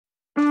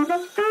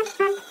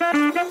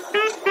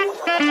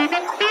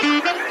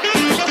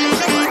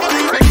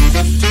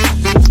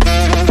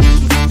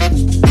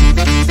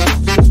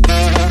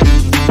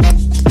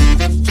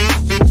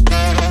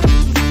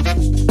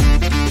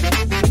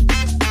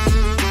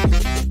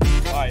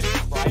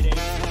Friday,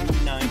 June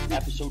 9th,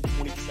 episode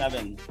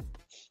 27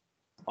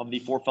 of the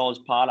Four Fellas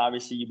Pod.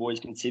 Obviously, you boys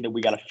can see that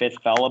we got a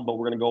fifth fella, but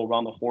we're going to go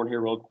around the horn here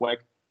real quick.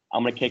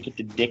 I'm going to kick it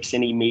to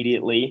Dixon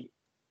immediately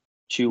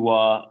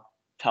to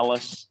tell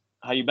us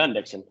how you been,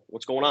 Dixon.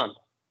 What's going on?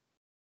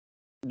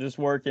 Just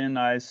working.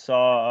 I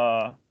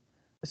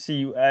see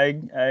you,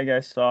 Egg. I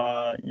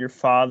saw your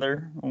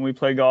father when we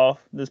played golf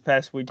this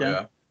past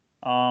weekend.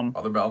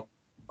 Father Bell.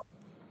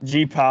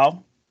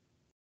 G-Pow.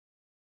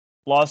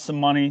 Lost some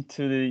money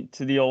to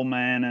the old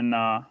man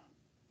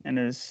and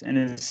his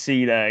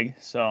seed, Egg.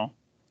 So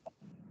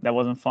that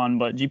wasn't fun.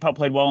 But G-Pow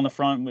played well in the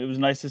front. It was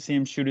nice to see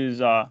him shoot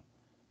his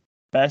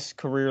best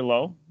career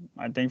low,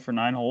 I think, for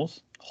 9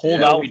 holes.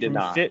 Hold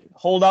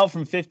out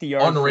from 50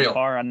 yards. Unreal. For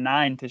par on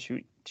 9 to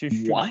shoot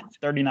What?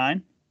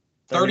 39.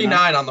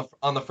 39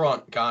 on the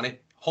front, Connie.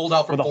 Hold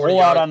out for 40 hole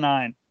yards. out on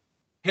 9.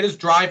 Hit his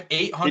drive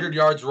 800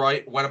 yards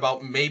right. Went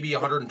about maybe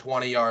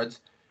 120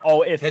 yards.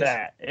 Oh, if Hits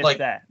that.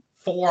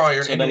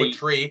 4-iron So into then a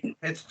tree.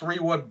 Hits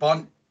 3-wood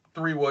bunt.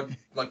 3-wood,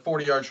 like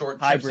 40 yards short.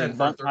 Chips Hybrid, in for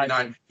bunt 39.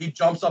 hybrid. He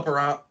jumps up and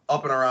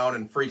around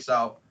and freaks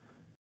out.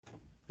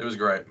 It was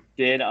great.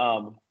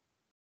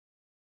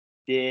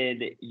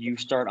 Did you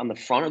start on the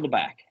front or the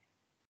back?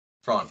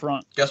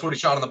 Front. Guess what he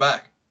shot on the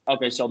back?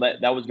 Okay, so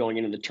that was going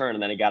into the turn,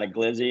 and then he got a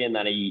glizzy, and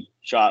then he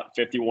shot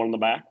 51 in the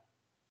back.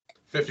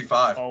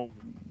 55. Oh,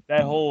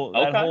 that whole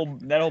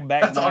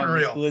back That's nine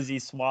unreal. was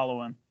Glizzy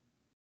swallowing.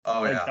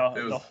 Oh, Like yeah.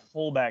 the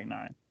whole back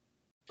 9.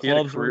 He had a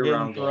Clubs were career getting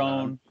round going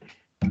on.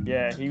 thrown.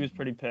 Yeah, he was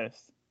pretty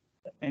pissed.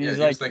 And Yeah, he's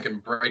he like, was thinking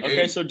break Okay,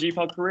 80. so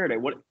G-Pub career day.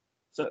 What?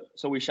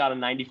 So we shot a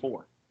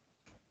 94.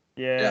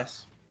 yeah,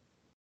 Yes.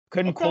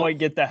 couldn't Okay, quite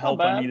get the help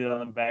I bad. needed on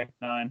the back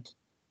 9.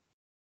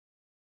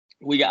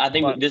 I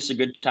think But- this is a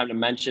good time to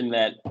mention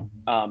that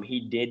he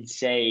did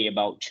say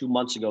about 2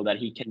 months ago that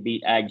he can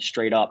beat Ag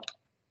straight up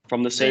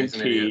from the same he's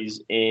an idiot.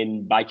 tees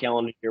in by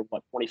calendar year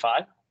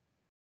 25?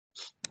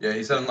 Yeah,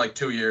 he said in like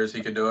 2 years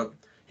he could do it.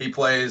 He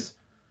plays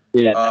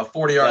Yeah.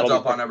 40 yards that'll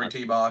up be on pretty every fun.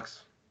 tee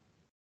box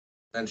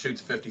and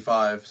shoots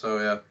 55. So,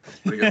 yeah,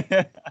 pretty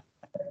good.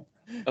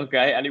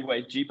 Okay.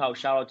 Anyway, G-Pow,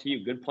 shout out to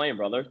you. Good playing,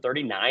 brother.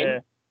 39. Yeah.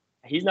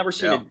 He's never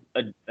seen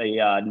a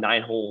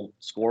 9-hole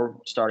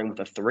score starting with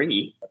a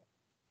 3.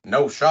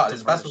 No shot.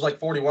 His best was like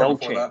 41 No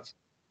before chance.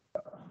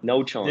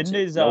 No chance. Didn't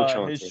his no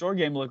his chance. short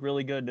game look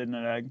really good, didn't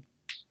it, Egg?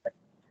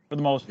 For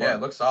the most that. part. Yeah,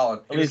 it looks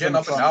solid. He was least getting on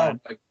up the and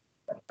front down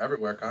like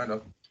everywhere, kind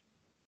of.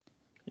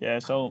 Yeah,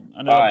 so I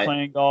ended All up right.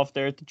 playing golf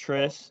there at the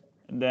Tris,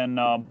 and then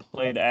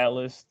played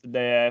Atlas the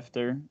day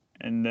after,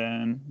 and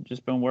then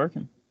just been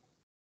working.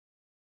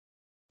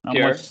 Not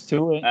Here. much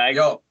to it. Ag,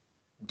 Yo,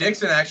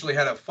 Dixon actually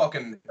had a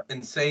fucking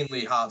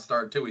insanely hot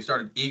start, too. He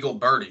started eagle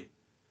birdie.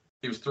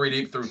 He was 3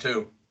 deep through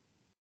 2.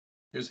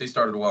 He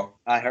started well.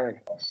 I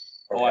heard.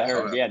 Oh, I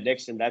heard. Oh, Yeah,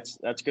 Dixon. That's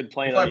good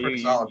playing. He played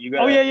pretty solid. You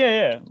got. Oh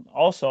yeah.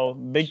 Also,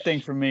 big thing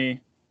for me.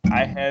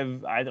 I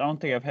don't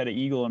think I've had an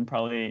eagle in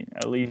probably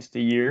at least a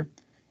year,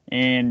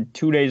 and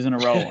 2 days in a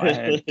row I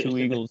had 2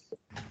 eagles,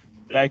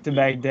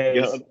 back-to-back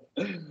days.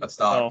 That's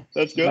solid. So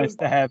That's good. nice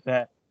to have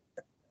that.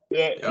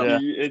 Yeah, Yeah.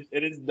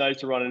 It is nice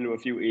to run into a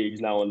few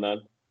eags now and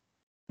then.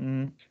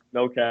 Mhm.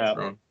 No cap.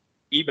 True.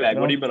 E-bag,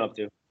 what have you been up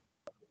to?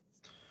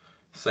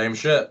 Same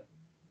shit.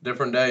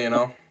 Different day, you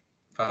know.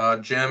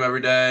 Gym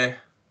every day,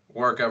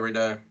 work every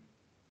day,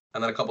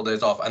 and then a couple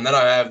days off. And then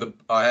I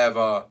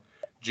have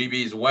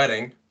GB's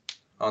wedding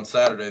on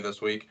Saturday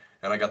this week,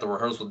 and I got the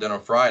rehearsal dinner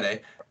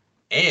Friday.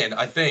 And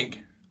I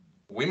think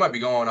we might be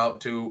going out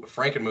to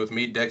Frankenmuth,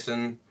 meet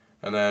Dixon,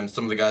 and then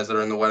some of the guys that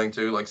are in the wedding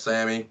too, like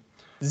Sammy.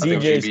 I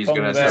think ZJ's GB's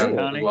coming gonna back, attend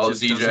Connie. as well as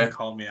Just ZJ. doesn't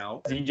call me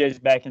out. ZJ's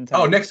back in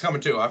town. Oh, Nick's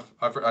coming too. I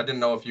didn't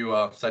know if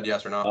you said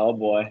yes or not. Oh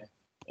boy.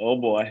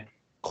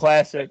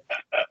 Classic.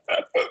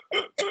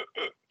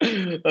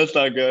 That's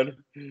not good.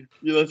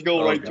 Yeah, let's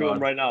go Oh, right to God.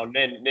 him right now.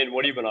 Nin,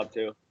 what have you been up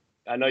to?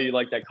 I know you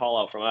like that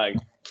call out from Ag.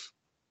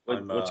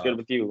 What's good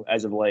with you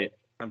as of late?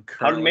 I'm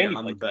How did currently Mandy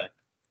on the like bag. that?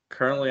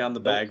 Currently on the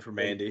Nope. bag for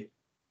Mandy.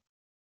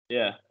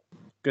 Yeah.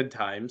 Good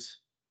times.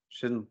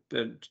 She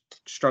didn't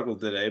struggle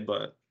today,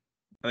 but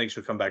I think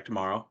she'll come back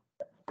tomorrow.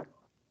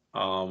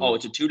 Oh,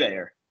 it's a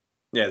 2-dayer.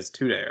 Yeah, it's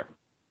 2-dayer.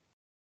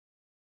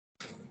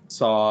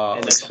 Saw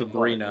And that's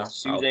Sabrina out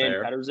Suzanne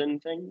there. Pedersen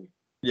thing.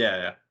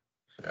 Yeah.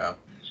 Yeah.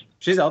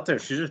 She's out there.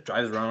 She just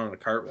drives around on a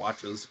cart,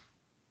 watches.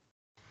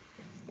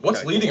 What's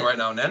Okay. leading right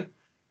now, Nen?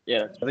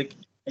 Yeah. I think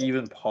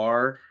even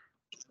par.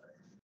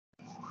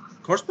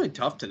 Course played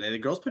tough today. The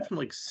girls played from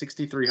like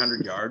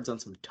 6,300 yards on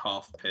some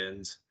tough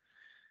pins.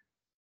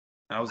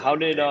 That was How like,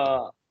 did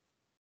damn.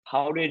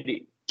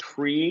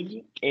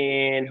 Krieg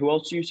and who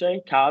else do you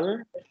say?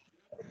 Kaiser?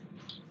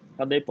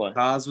 How'd they play?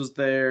 Kaz was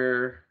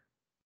there.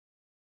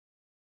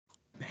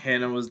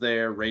 Hannah was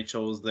there.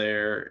 Rachel was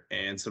there,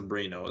 and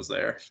Sabrina was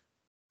there.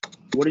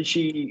 What did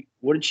she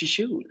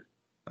shoot?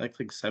 I think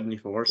like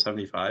 74,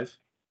 75.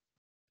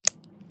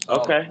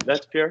 solid. Okay,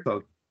 that's fair.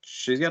 So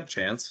she's got a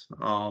chance.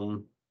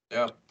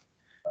 Yeah.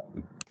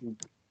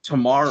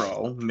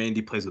 Tomorrow,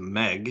 Mandy plays with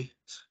Meg,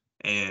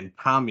 and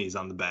Tommy's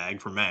on the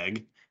bag for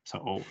Meg.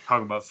 So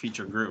talk about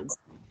feature group.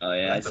 Oh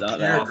yeah, I That's a saw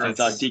pure that. I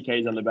saw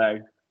TK's on the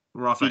bag.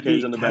 We're off at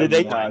TK's on the bag. Did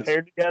they Guys.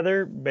 compare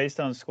together based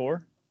on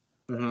score?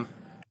 Mm-hmm.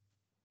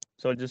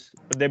 So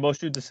but they both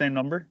shoot the same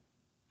number?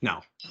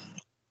 No.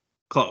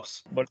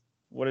 Close. What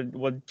did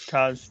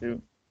Kaz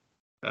shoot?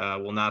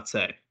 Will not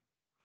say.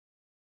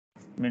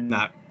 I mean,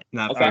 Not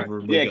Okay.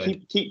 favorably Yeah,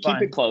 good. keep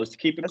Fine. it close.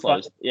 Keep it That's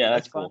close. fine. Yeah,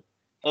 that's That's fine. cool.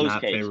 Close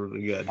Not case.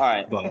 favorably good. All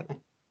right. But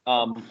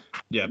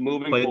Yeah.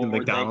 Moving played the forward,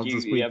 McDonald's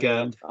thank you. this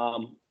weekend.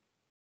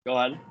 Go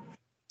ahead.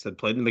 Said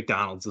played the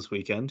McDonald's this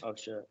weekend. Oh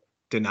shit.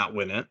 Did not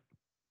win it.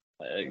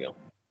 There you go.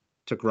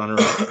 Took runner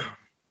up.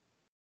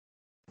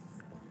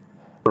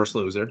 First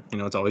loser.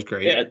 It's always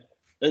great. Yeah,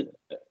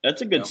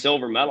 that's a good Yeah.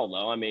 silver medal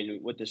though. I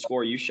mean, with the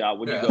score you shot,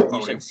 would you Yeah, go? You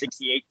podium. said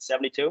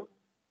 68-72.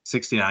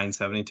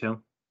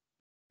 69-72.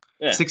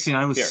 Yeah.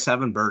 69 was Here.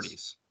 7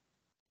 birdies.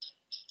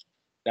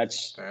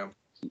 That's Damn.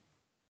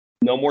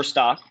 no more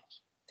stock.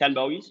 10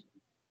 bogeys.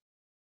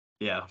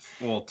 Yeah.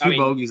 Well, I two mean,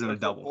 bogeys and a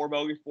double. Four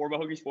bogeys.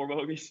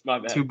 My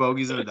bad. 2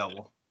 bogeys and a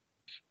double.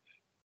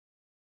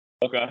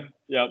 Okay.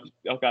 Yep.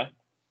 Okay.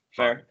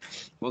 Fair.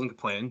 Wasn't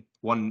complaining.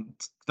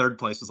 Third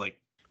place was like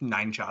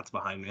 9 shots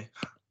behind me.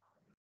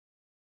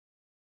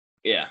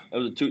 Yeah, it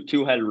was a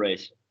two-headed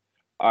race.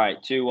 All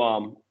right,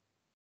 to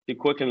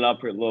quicken it up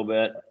here a little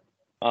bit.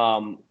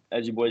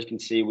 As you boys can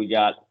see, we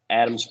got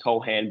Adams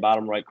Cohan,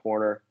 bottom right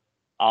corner.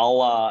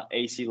 I'll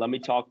AC. Let me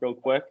talk real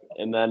quick,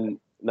 and then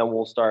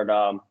we'll start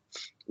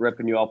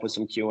ripping you up with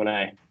some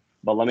Q&A.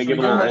 But let me give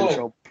a little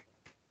intro.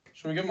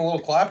 Should we give him a little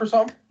clap or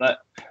something? Let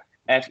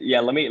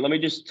me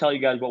just tell you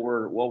guys what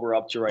we're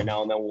up to right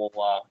now, and then we'll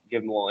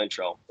give him a little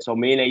intro. So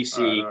me and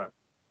AC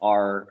All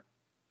right.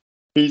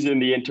 he's in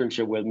the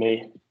internship with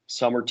me.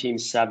 Summer team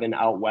 7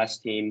 out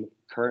west team.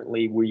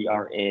 Currently we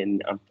are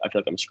in. I feel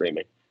like I'm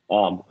screaming.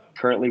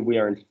 Currently we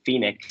are in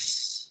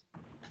Phoenix,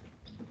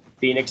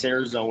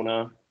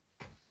 Arizona,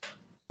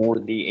 for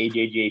the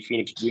AJGA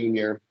Phoenix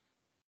Junior.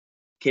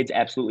 Kids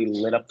absolutely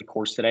lit up the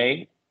course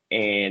today,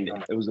 and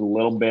it was a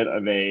little bit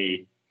of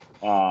a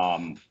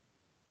I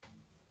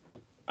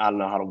don't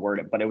know how to word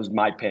it, but it was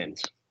my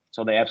pins.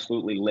 So they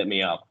absolutely lit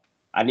me up.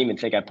 I didn't even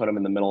think I put them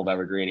in the middle of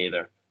evergreen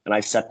either. And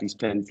I set these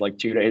pins like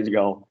 2 days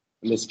ago.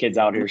 And this kid's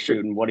out here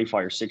shooting, what do you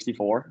fire,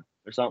 64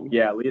 or something?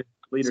 Yeah, leaders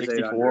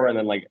 64 and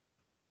then like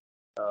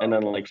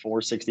 4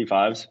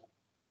 65s.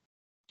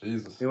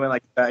 Jesus. he went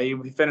like he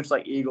finished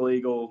like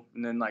eagle,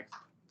 and then like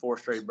 4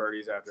 straight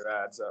birdies after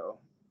that. So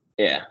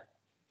Yeah.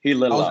 He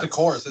lit How's up. the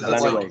course? Is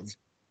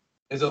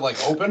it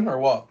like open or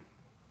what?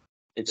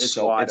 It's It's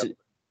so wide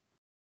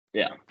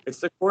yeah. it's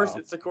the course. Wow.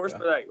 It's the course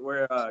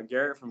where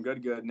Garrett from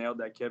Good nailed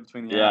that kid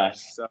between the Yes.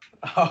 eyes. So,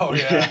 Oh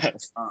yeah.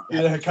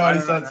 Yeah, Connie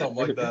I- said something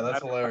like that.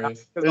 That's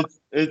hilarious.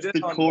 It's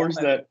the course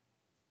that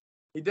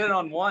he did it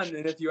on one,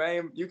 and if you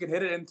aim, you can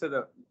hit it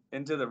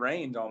into the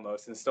range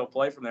almost and still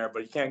play from there.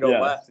 But you can't go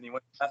Yeah. left, and he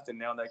went left and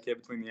nailed that kid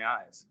between the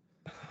eyes.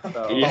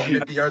 So, Yeah.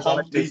 50 yards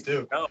off the tee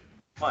too.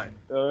 fine.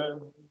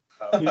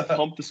 he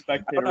pumped the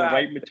spectator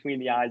right between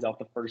the eyes off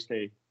the first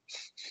tee.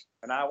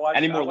 And I watched.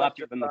 Any more I watched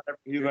left than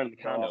he was running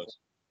the condos.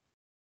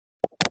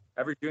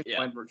 Every junior Yeah.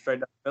 went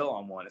straight down the hill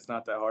on one. It's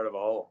not that hard of a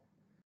hole.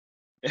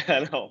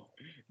 I know.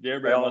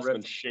 Jared They all must have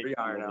been ripped shaking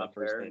 3-iron over out that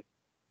first there. tee.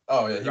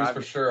 Oh yeah, he was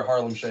for sure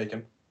Harlem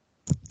shaking.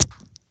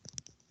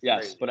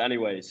 Yes, Crazy. but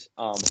anyways,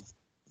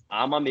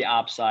 I'm on the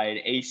op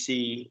side.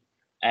 AC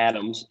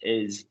Adams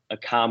is a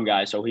calm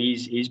guy, so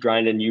he's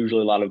grinding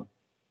usually a lot of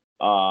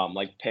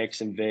like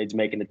pics and vids,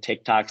 making the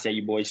TikToks that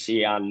you boys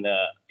see on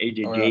the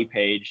AJJ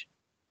page,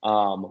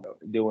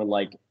 doing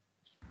like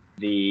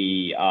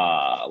the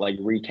like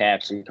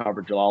recaps and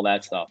coverage of all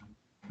that stuff.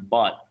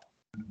 But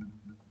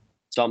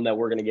something that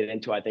we're gonna get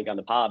into, I think, on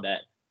the pod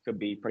that could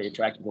be pretty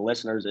attractive to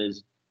listeners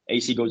is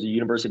AC goes to the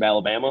University of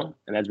Alabama,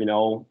 and as we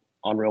know,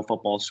 unreal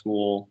football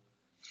school,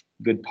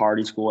 good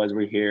party school as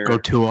we hear. Go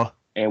Tua.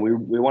 And we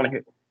want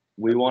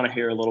to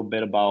hear a little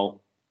bit about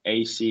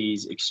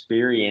AC's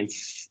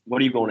experience.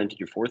 What are you going into,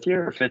 your 4th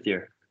year or 5th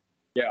year?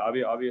 Yeah, I'll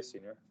be a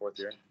senior, 4th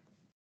year.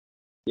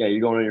 Yeah,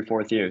 you're going into your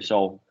 4th year.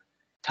 So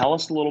tell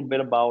us a little bit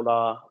about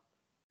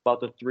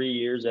the 3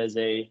 years as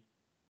a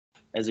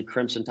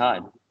Crimson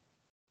Tide.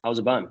 How's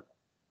it been?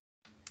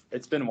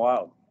 It's been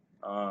wild.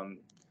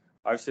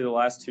 Obviously, the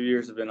last 2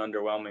 years have been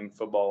underwhelming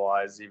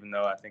football-wise, even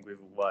though I think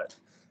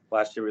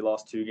last year we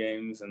lost 2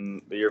 games,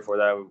 and the year before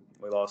that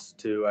we lost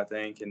 2, I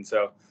think. And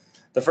so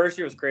the first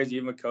year was crazy.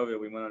 Even with COVID,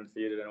 we went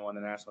undefeated and won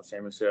the national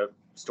championship,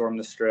 stormed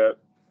the Strip.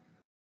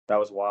 That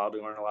was wild.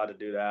 We weren't allowed to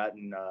do that.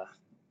 And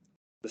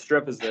the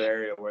Strip is the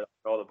area where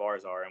all the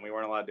bars are, and we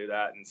weren't allowed to do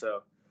that. And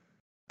so,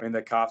 I mean,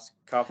 the cops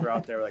were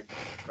out there like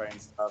spraying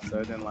stuff, so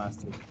it didn't last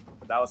too long.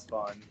 But that was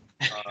fun.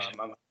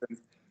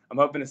 I'm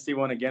hoping to see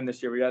one again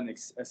this year. We got an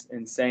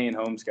insane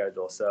home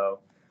schedule. So,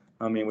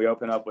 I mean, we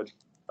open up with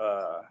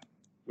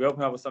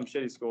some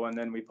shitty school, and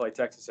then we play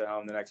Texas at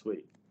home the next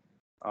week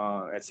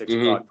at 6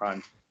 o'clock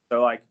prime.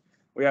 So, like,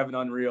 we have an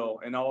unreal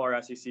in all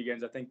our SEC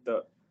games. I think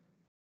the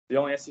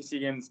only SEC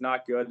game that's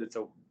not good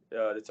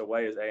that's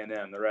away is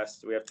A&M. The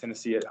rest, we have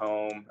Tennessee at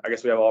home. I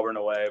guess we have Auburn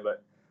away,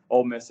 but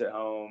Ole Miss at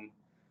home,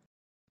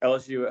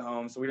 LSU at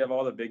home. So we have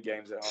all the big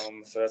games at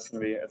home. So it's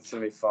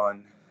gonna be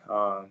fun.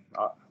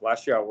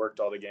 Last year I worked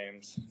all the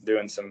games,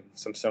 doing some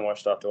similar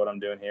stuff to what I'm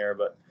doing here,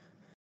 but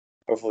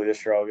hopefully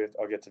this year I'll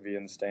get to be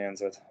in the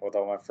stands with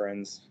all my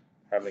friends,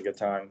 having a good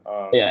time.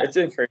 It's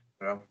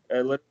incredible.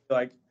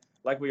 Literally,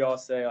 like we all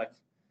say, like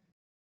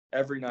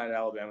every night at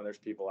Alabama, there's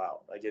people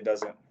out. Like it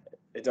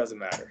doesn't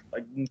matter.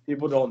 Like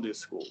people don't do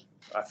school.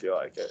 I feel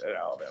like at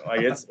Alabama,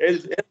 like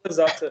it lives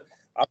up to.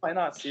 I might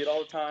not see it all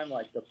the time,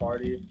 like the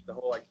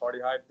whole like party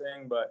hype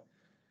thing, but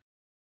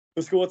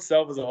the school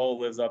itself as a whole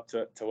lives up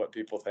to what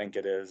people think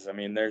it is. I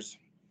mean,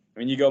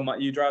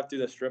 you drive through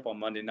the Strip on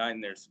Monday night,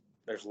 and there's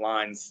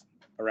lines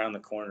around the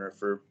corner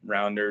for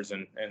Rounders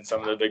and some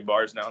of the big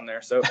bars down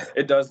there. So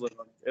it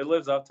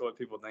lives up to what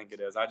people think it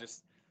is.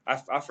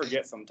 I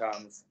forget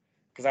sometimes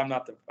because I'm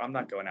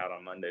not going out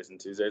on Mondays and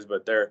Tuesdays,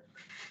 but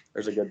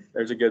there's a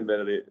good bit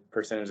of the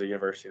percentage of the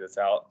university that's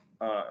out.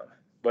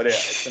 But yeah,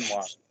 it's been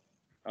wild.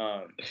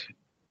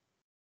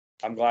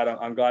 I'm glad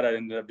I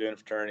ended up doing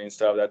fraternity and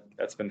stuff.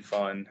 That's been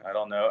fun. I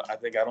don't know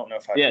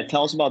if I.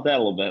 Tell us about that a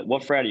little bit.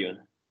 What frat are you in?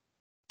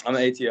 I'm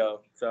an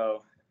ATO,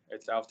 so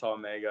it's Alpha Tau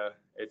Omega.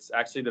 It's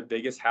actually the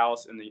biggest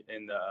house in the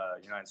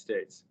United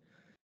States.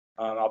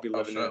 I'll be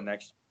living in it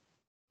next.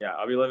 Yeah,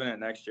 I'll be living in it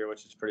next year,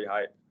 which is pretty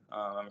hype.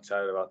 I'm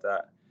excited about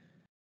that.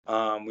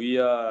 I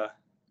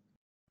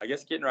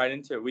guess getting right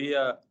into it. We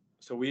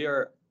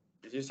are.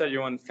 You said you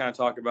wanted to kind of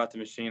talk about the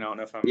machine. I don't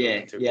know if I'm.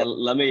 Let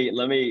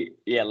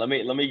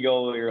me go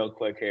over real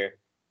quick here.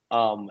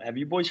 Have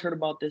you boys heard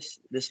about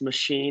this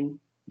machine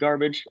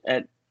garbage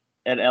at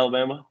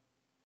Alabama?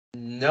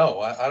 No,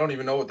 I don't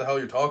even know what the hell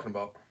you're talking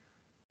about.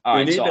 All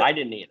right, so I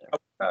didn't either.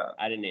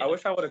 I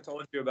wish I would have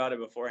told you about it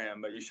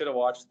beforehand, but you should have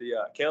watched the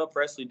Caleb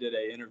Presley did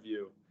an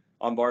interview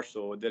on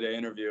Barstool. Did an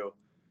interview,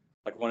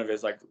 like one of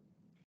his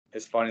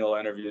funny little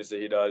interviews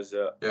that he does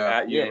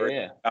at university.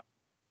 Yeah.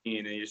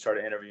 And he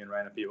started interviewing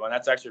random people, and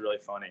that's actually really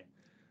funny.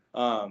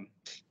 I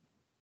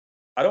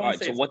don't want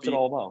to say. So what's it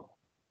all about?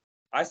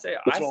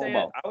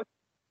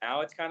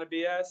 Now it's kind of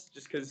BS,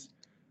 just because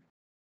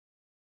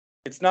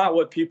it's not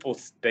what people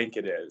think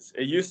it is.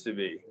 It used to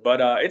be,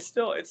 but it's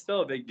still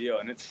a big deal,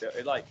 and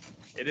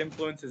it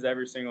influences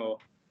every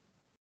single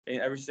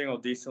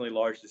decently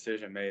large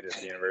decision made at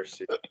the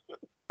university.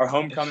 Our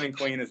homecoming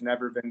queen has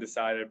never been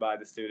decided by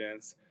the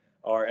students.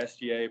 Our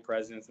SGA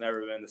president's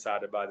never been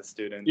decided by the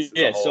students.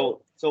 Yeah.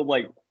 So all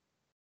right.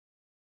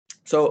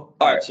 So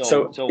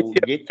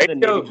get to the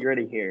nitty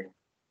gritty here.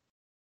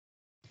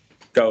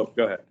 Go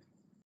ahead.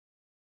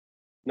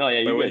 No, yeah,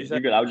 you're good. You're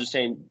good. I was just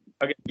saying.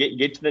 Okay.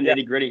 Get to the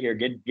nitty gritty here.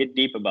 Get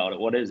deep about it.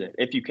 What is it?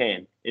 If you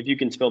can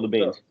spill the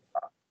beans.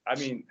 I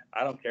mean,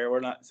 I don't care. We're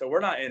not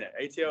in it.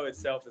 ATO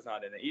itself is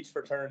not in it. Each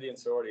fraternity and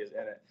sorority is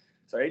in it.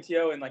 So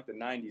ATO in like the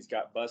 90s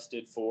got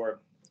busted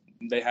for.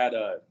 We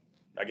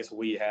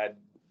had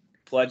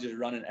pledges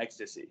running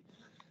ecstasy,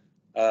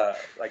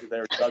 like they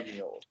were drug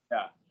mules.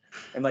 Yeah,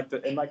 in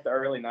the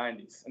early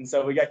 90s, and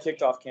so we got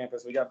kicked off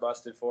campus. We got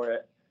busted for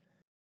it.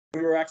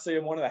 We were actually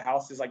in one of the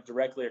houses like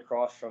directly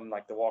across from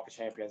like the Walk of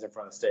Champions in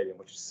front of the stadium,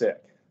 which is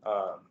sick.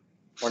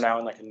 We're now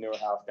in like a newer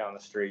house down the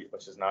street,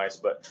 which is nice.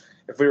 But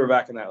if we were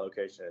back in that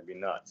location, it'd be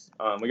nuts.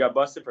 We got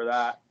busted for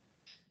that.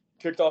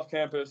 Kicked off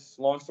campus.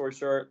 Long story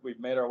short, we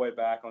made our way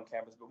back on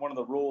campus. But one of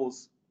the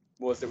rules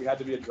was that we had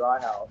to be a dry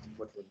house,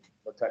 which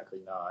we're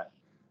technically not.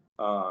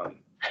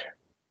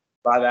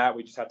 By that,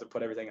 we just have to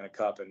put everything in a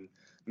cup and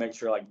make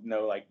sure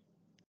no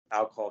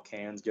alcohol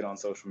cans get on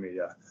social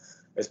media.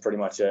 Is pretty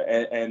much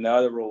it. And the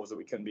other rule was that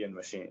we couldn't be in the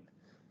machine.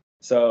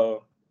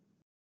 So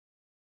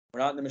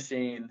we're not in the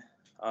machine.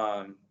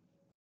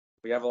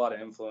 We have a lot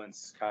of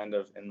influence kind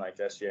of in like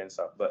SGA and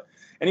stuff. But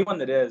anyone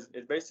that is,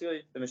 it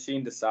basically the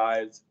machine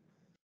decides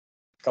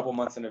a couple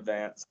months in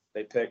advance.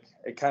 They pick,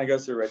 it kind of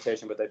goes through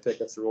rotation, but they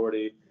pick a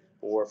sorority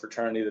or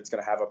fraternity that's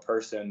going to have a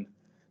person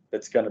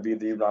that's going to be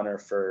the runner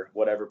for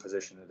whatever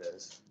position it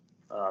is.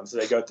 So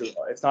they go through,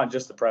 it's not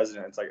just the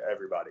president, it's like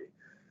everybody,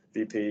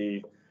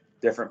 VP,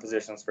 different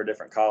positions for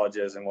different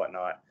colleges and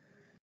whatnot.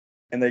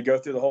 And they go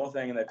through the whole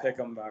thing and they pick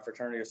them by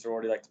fraternity or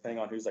sorority, like depending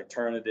on whose like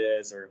turn it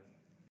is, or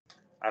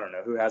I don't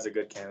know, who has a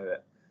good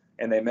candidate.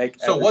 And they make.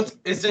 So what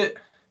is it?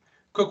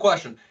 Quick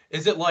question.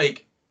 Is it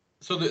like,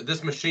 so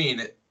this machine,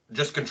 it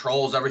just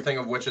controls everything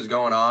of which is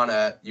going on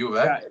at U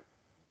of A?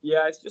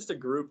 Yeah, it's just a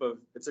group of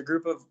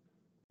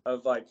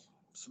like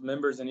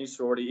members in each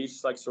sorority.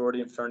 Each like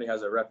sorority and fraternity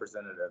has a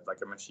representative, like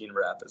a machine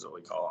rep is what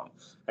we call them.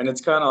 And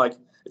it's kind of like,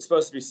 it's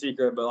supposed to be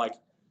secret, but like,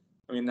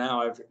 I mean,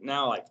 now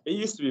like it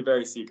used to be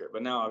very secret,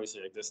 but now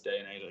obviously like this day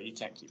and age, like, you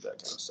can't keep that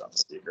kind of stuff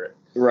secret.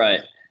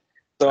 Right.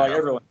 So like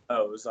everyone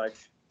knows, like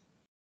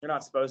you're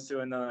not supposed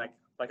to. And then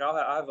like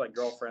I have like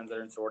girlfriends that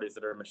are in sororities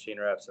that are machine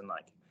reps, and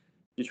like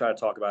you try to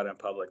talk about it in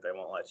public, they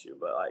won't let you.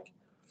 But like,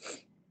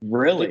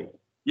 really?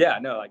 Yeah,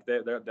 no, like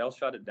they'll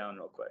shut it down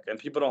real quick, and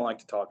people don't like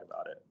to talk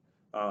about it.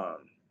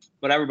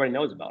 But everybody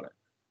knows about it.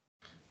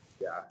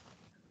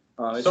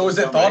 Yeah. So is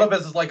it thought of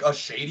as like a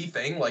shady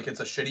thing? Like it's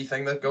a shitty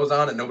thing that goes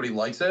on and nobody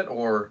likes it?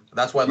 Or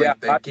that's why like,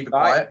 they keep it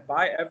quiet?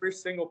 By every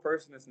single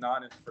person that's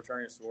not in a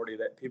fraternity or sorority,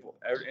 that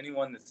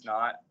anyone that's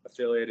not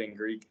affiliated in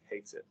Greek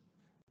hates it.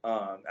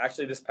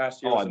 Actually, this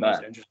past year was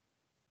the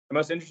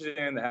most interesting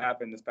thing that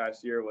happened this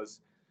past year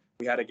was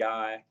we had a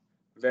guy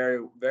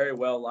very, very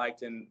well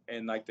liked in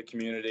like the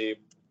community.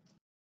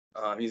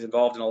 He's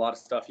involved in a lot of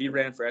stuff. He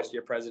ran for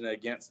SGA president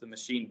against the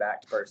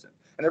machine-backed person,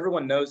 and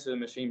everyone knows who the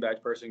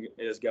machine-backed person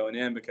is going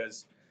in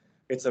because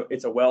it's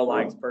a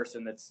well-liked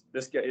person. That's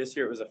this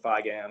year it was a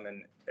Phi Gam,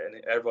 and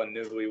everyone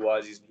knew who he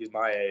was. He's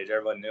my age.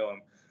 Everyone knew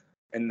him,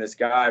 and this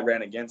guy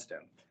ran against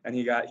him, and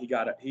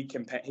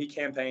he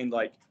campaigned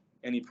like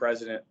any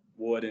president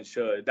would and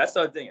should. That's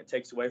the other thing it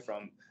takes away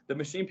from the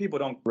machine people.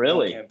 Don't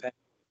campaign.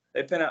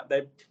 They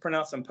print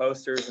out some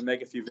posters and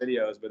make a few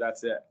videos, but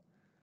that's it.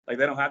 Like,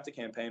 they don't have to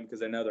campaign because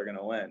they know they're going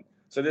to win.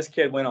 So this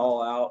kid went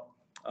all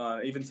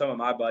out. Even some of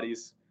my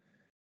buddies,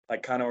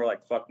 like, kind of were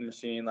like, fuck the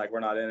machine. Like, we're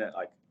not in it.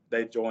 Like,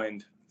 they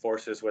joined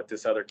forces with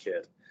this other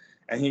kid.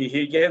 And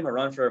he gave him a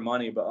run for their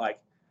money. But, like,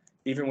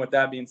 even with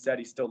that being said,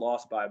 he still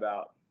lost by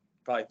about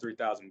probably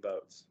 3,000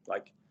 votes.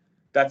 Like,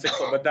 that's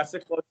the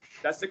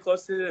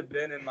closest it had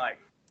been in, like,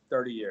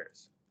 30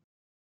 years.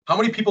 How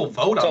many people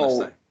vote on this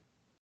thing?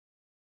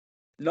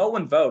 No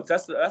one votes.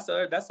 That's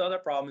the other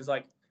problem is,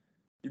 like,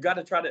 you got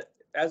to try to –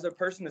 as a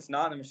person that's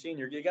not in a machine,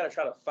 you got to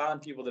try to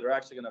find people that are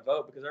actually going to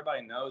vote because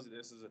everybody knows that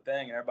this is a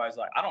thing, and everybody's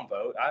like, I don't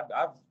vote.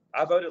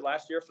 I voted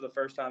last year for the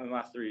first time in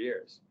my 3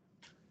 years.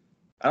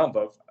 I don't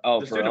vote. Oh,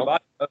 for real?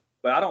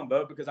 But I don't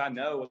vote because I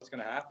know what's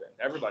going to happen.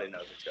 Everybody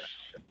knows what's going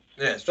to happen.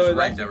 Yeah, it's just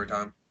rigged every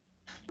time.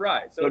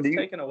 Right. So it's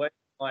taken away.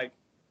 Like,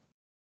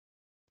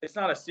 it's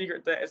not a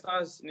secret thing. It's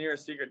not as near a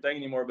secret thing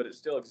anymore, but it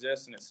still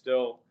exists and it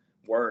still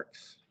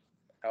works.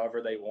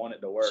 However they want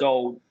it to work.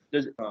 So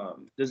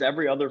does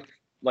every other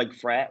like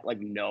frat like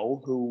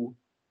know who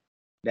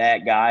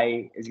that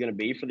guy is going to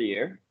be for the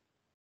year?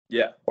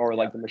 Yeah. Or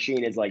like the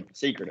machine is like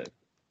secretive?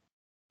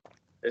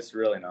 It's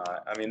really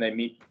not. I mean, they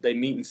meet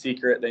in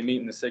secret. They meet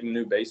in the Sigma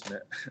Nu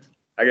basement.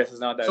 I guess it's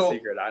not that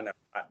secret. I know.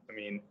 I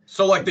mean.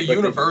 So like the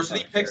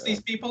university picks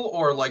these people,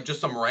 or like just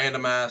some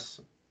random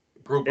ass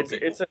group of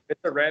people? It's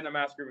a random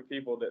ass group of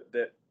people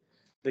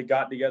that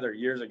got together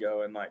years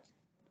ago and like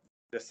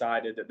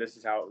decided that this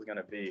is how it was going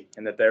to be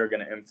and that they were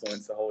going to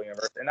influence the whole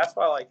universe. And that's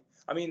why, like,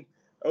 I mean,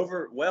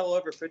 well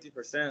over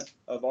 50%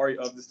 of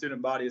the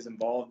student body is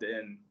involved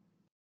in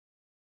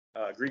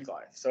Greek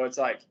life. So it's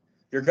like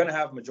you're going to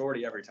have a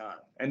majority every time,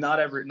 and not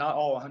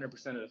all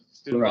 100% of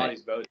student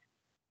bodies vote.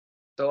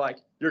 So like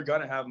you're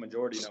going to have a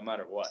majority no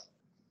matter what.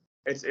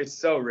 It's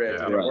so rigged.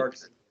 Yeah, it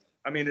works.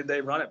 I mean,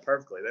 they run it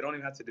perfectly. They don't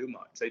even have to do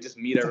much. They just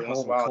meet every once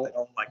in a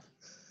while.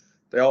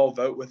 They all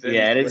vote within.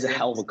 Yeah, it is a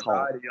hell of a call.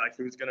 Like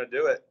who's going to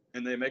do it,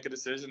 and they make a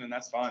decision, and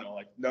that's final.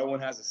 Like no one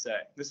has a say.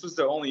 This was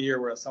the only year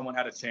where someone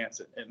had a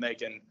chance at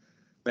making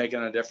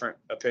a different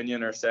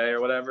opinion or say or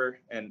whatever,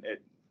 and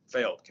it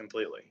failed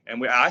completely.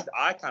 And I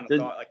kind of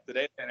thought like the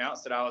day they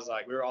announced it, I was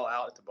like, we were all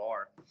out at the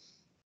bar,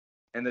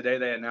 and the day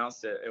they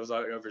announced it, it was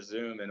like over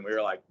Zoom, and we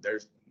were like,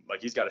 there's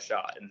like he's got a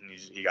shot, and he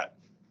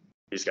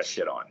just got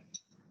shit on.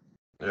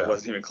 Yeah, it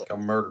wasn't even close.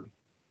 Got murdered.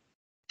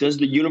 Does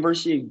the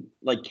university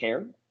like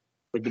care?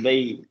 Like, do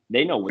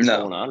they know what's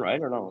going on,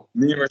 right, or no?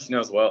 The university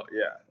knows well.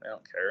 Yeah, they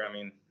don't care. I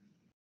mean,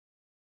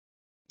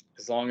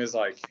 as long as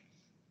like,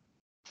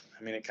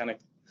 I mean, it kind of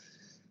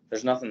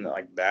there's nothing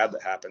like bad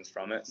that happens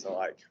from it. So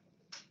like,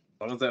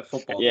 what is that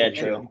football? Yeah,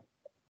 true.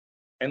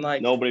 And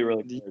like nobody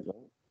really cares.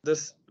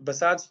 This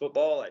besides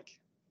football, like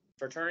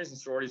fraternities and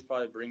sororities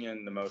probably bring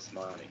in the most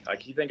money.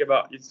 Like you think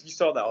about, you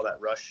saw all that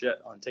rush shit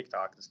on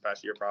TikTok this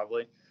past year,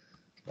 probably.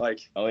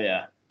 Like, oh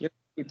yeah,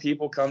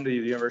 people come to the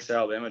University of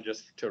Alabama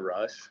just to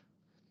rush.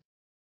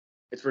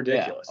 It's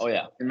ridiculous. Yeah. Oh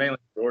yeah, and mainly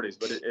sororities,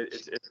 but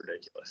it's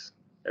ridiculous.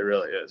 It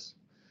really is.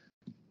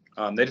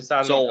 They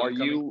decided. So are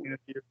you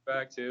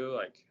back too?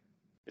 Like,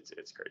 it's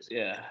crazy.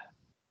 Yeah.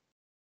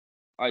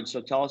 All right.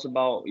 So tell us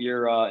about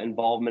your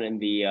involvement in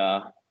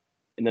the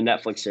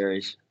Netflix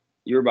series.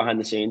 You were behind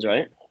the scenes,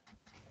 right?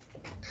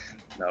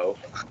 No,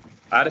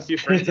 I had a few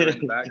friends that were in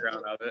the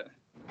background of it.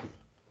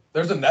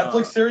 There's a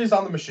Netflix series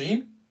on the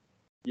machine?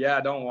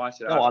 Yeah, don't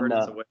watch it. No,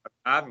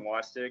 I haven't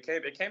watched it.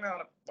 It came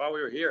out while we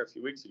were here a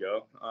few weeks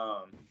ago.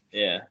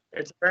 Yeah.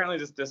 It's apparently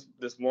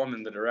this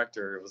woman, the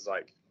director, was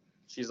like,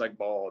 she's like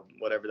bald,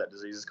 whatever that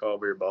disease is called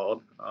where you're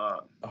bald.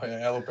 Oh yeah,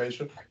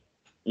 alopecia.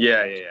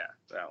 Yeah,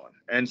 that one.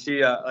 And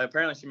she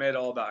apparently she made it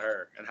all about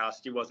her and how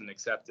she wasn't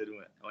accepted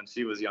when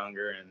she was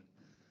younger, and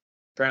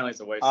apparently it's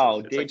a waste.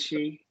 Oh, did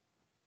she?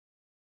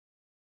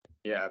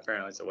 Yeah,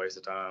 apparently it's a waste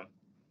of time.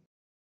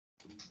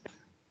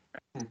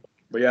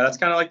 But yeah, that's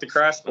kind of like the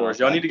crash course.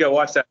 Y'all need to go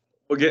watch that.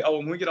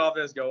 When we get off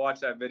this, go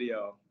watch that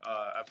video.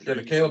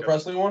 The Caleb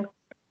Presley one?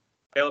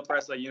 Caleb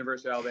Presley,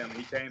 University of Alabama.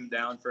 He came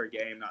down for a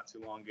game not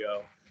too long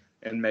ago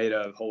and made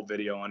a whole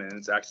video on it.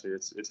 And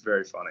it's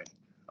very funny.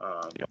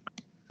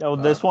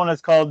 This one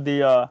is called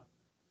the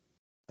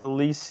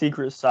least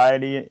secret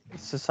society in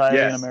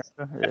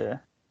America. Yeah.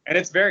 And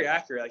it's very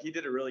accurate. Like, he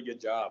did a really good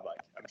job. Like,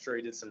 I'm sure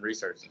he did some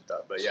research and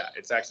stuff. But yeah,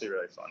 it's actually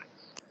really funny.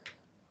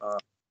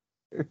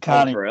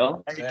 Connie, for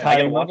real? Connie, I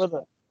gotta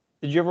remember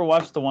did you ever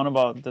watch the one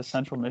about the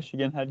Central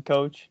Michigan head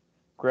coach,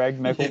 Greg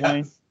McElwain?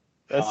 Yes.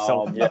 That's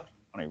so Yeah.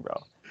 funny, bro.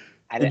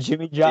 I The didn't-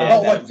 Jimmy Oh, John. Yeah,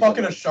 like that was a good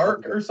fucking a one.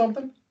 shark or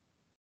something?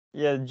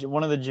 Yeah,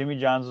 one of the Jimmy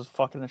Johns was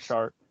fucking a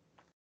shark.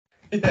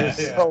 Yeah,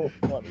 It's so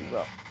funny,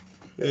 bro.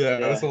 Yeah,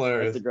 that's That's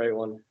hilarious. a great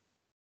one.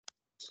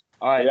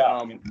 All right, Yeah,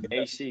 I mean,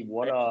 AC,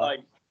 what like,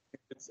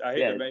 I hate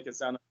yeah. to make it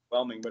sound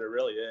overwhelming, but it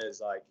really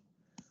is. Like,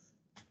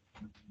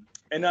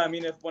 and I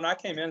mean, when I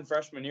came in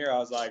freshman year, I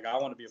was like, I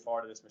want to be a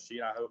part of this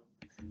machine. I hope,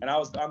 and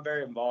I'm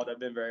very involved. I've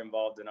been very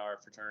involved in our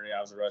fraternity. I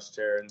was a rush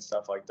chair and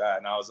stuff like that.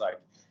 And I was like,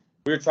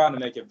 we were trying to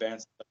make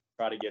advances,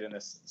 try to get in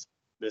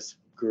this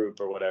group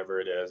or whatever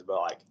it is,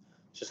 but like,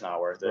 it's just not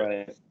worth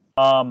it.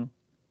 Right.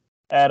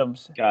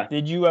 Adams, Okay.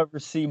 did you ever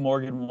see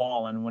Morgan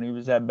Wallen when he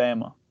was at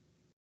Bama?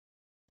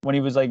 When he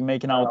was like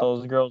making out with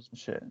those girls and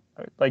shit,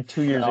 like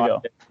 2 years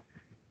ago.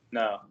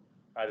 No,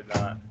 I did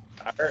not.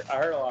 I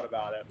heard a lot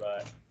about it,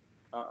 but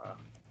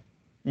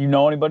You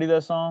know anybody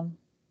that saw him?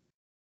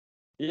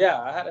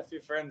 Yeah, I had a few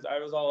friends. I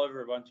was all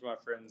over a bunch of my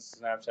friends'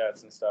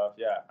 Snapchats and stuff.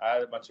 Yeah, I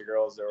had a bunch of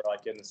girls that were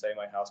like in the same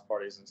like house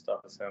parties and stuff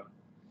as him.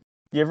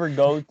 You ever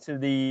go to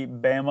the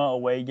Bama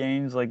away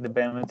games, like the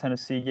Bama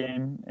Tennessee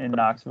game in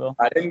Knoxville?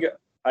 I didn't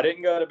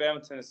go to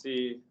Bama,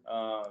 Tennessee.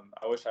 I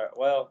wish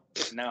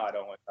now I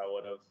don't wish I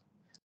would have.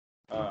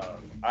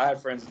 I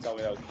had friends that told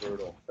me that was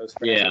brutal. Those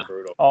friends are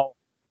brutal. Oh,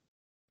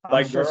 I'm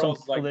Like sure some girls,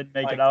 people like didn't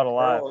make like it out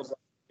alive. girls,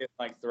 getting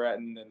like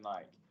threatened and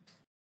like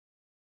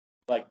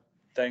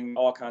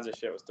all kinds of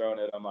shit was thrown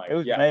at them. Like, It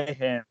was yeah,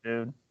 mayhem,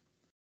 dude.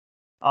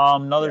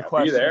 Another Yeah, were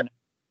question. you there?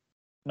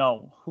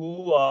 No,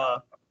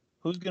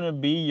 who's gonna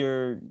be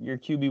your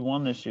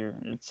QB1 this year?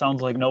 It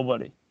sounds like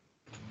nobody.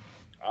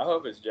 I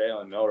hope it's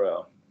Jalen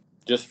Milrow.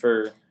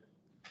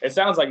 It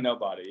sounds like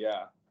nobody.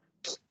 Yeah.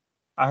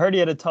 I heard he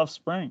had a tough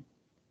spring.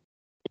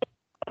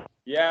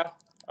 Yeah,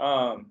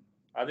 I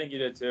think he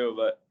did too,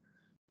 but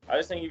I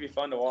just think he'd be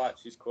fun to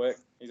watch. He's quick.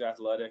 He's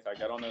athletic.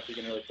 Like, I don't know if he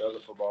can really throw the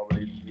football, but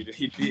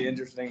he'd be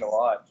interesting to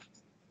watch.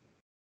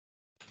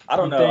 I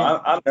don't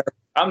know.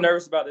 I'm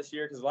nervous about this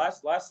year because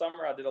last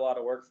summer I did a lot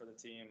of work for the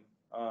team.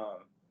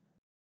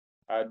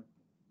 I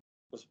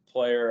was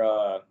player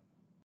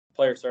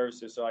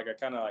services, so like I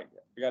kind of like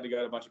we got to go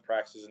to a bunch of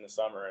practices in the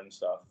summer and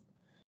stuff.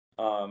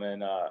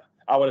 And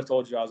I would have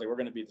told you, I was like, we're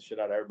gonna beat the shit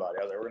out of everybody.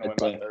 I was like, we're gonna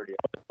win by 30.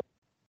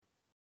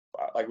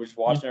 Like, we're just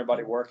watching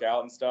everybody work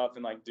out and stuff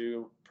and like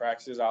do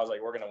practices. I was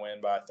like, we're gonna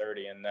win by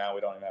 30, and now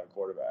we don't even have a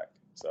quarterback.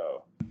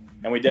 So,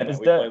 and we didn't.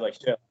 We played like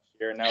shit last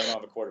year, and now we don't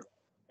have a quarterback.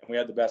 And we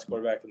had the best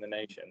quarterback in the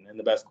nation, and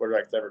the best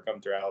quarterback to ever come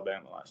through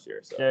Alabama last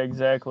year. So Yeah,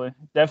 exactly.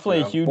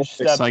 Definitely a huge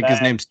step It's like back.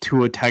 his name's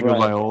Tua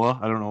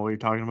Tagovailoa. I don't know what you're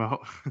talking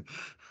about.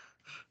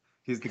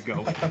 He's the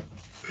GOAT.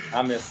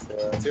 I miss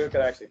Tua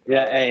could actually.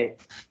 Yeah, hey,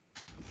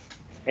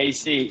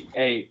 AC,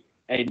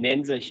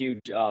 Nin's a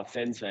huge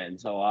Finns fan,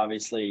 so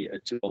obviously a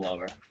Tua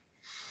lover.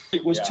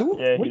 Was Tua?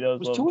 Yeah, he does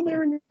Was love Tua Tua.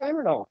 there in your time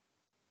or no?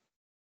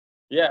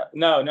 Yeah,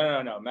 no.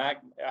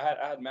 Mac, I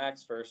had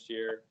Mac's first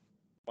year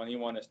when he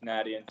won his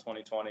Natty in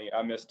 2020.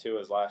 I missed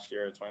Tua's last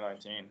year in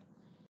 2019.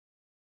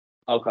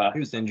 Okay. He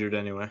was injured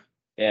anyway.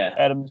 Yeah.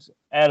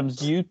 Adams,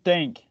 do you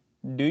think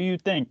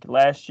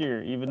last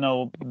year, even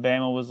though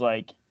Bama was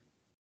like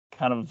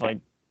kind of like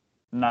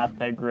not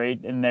that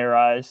great in their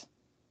eyes,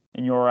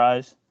 in your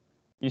eyes,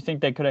 do you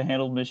think they could have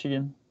handled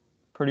Michigan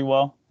pretty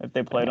well if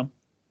they played them?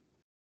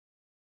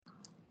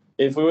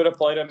 If we would have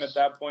played him at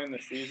that point in the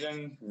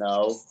season,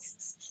 no.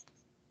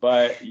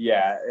 But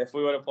yeah, if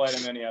we would have played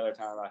him any other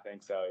time, I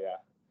think so. Yeah,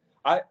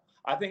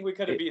 I think we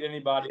could have beat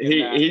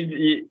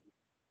anybody.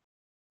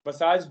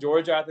 Besides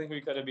Georgia, I think we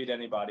could have beat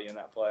anybody in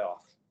that playoff.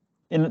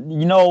 And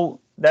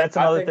that's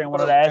another thing I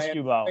wanted to ask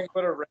you about. I think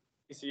we would have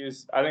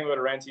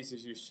ran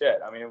TCU's shit.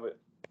 I mean,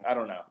 I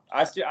don't know.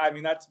 I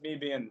mean, that's me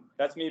being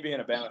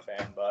a Bama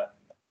fan, but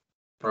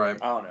Right.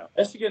 I don't know.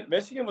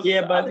 Michigan was.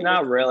 Yeah, but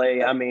not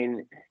really. I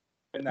mean,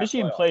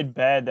 Michigan played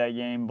bad that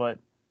game, but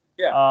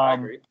yeah, I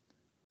agree.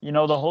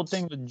 The whole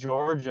thing with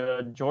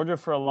Georgia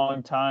for a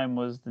long time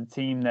was the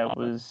team that it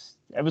was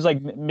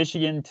like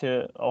Michigan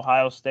to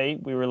Ohio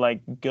State. We were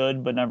like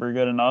good, but never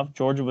good enough.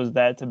 Georgia was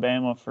that to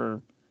Bama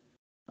for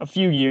a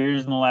few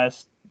years in the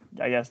last,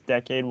 I guess,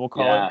 decade, we'll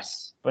call it.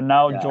 But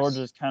now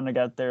Georgia's kind of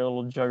got their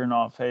little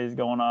juggernaut phase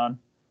going on.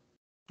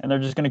 And they're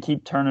just going to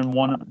keep turning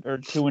 1 or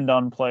 2 and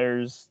done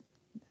players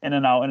in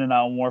and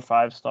out, more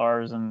 5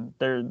 stars. And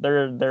they're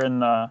in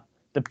the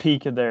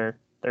peak of their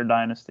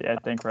dynasty, I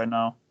think, right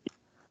now.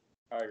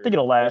 I think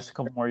it'll last a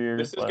couple more years.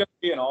 This is going to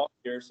be an all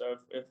year, so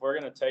if we're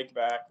going to take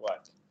back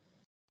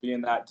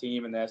being that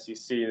team in the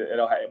SEC,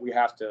 we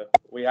have to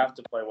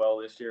play well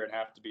this year and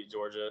have to beat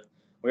Georgia.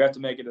 We have to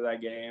make it to that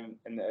game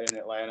in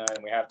Atlanta,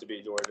 and we have to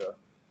beat Georgia.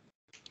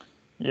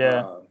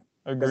 Yeah,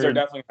 because they're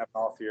definitely going to have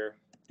an off year.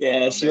 Yeah,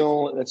 that's the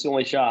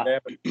only shot. They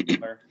have a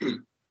similar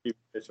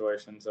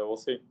situation, so we'll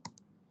see.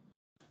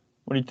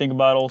 What do you think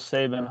about old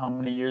Saban? How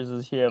many years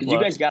does he have left?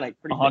 You guys got a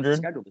pretty good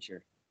schedule this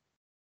year.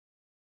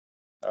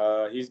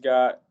 He's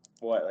got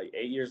like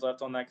 8 years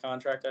left on that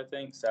contract. I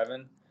think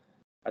 7.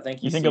 I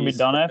think You think he'll be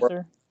done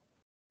after?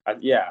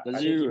 Yeah, Does I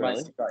he think he really? might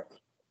see like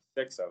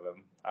 6 of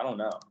them. I don't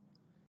know.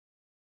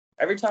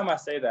 Every time I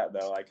say that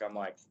though, like I'm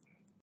like,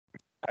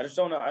 I just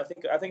don't know.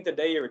 I think the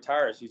day he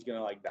retires, he's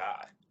gonna like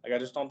die. Like I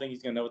just don't think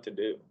he's gonna know what to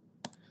do.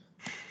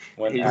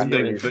 When He's after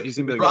gonna his- He's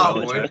gonna be like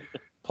Probably. Belichick.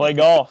 Play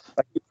golf.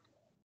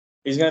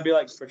 he's gonna be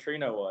like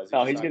Petrino was.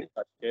 No, He's he's gonna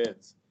touch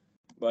kids,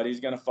 but he's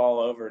gonna fall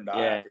over and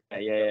die.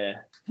 Yeah.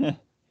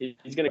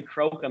 He's gonna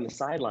croak on the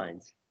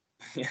sidelines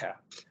Yeah.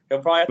 He'll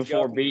probably have to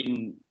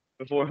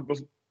before go.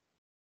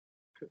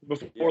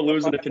 before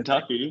losing to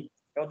Kentucky.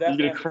 He'll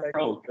definitely gonna have to take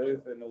croak. a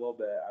booth in a little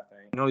bit, I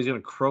think. No, he's gonna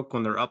croak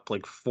when they're up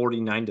like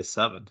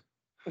 49-7.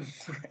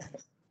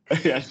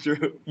 That's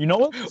true. You know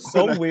what's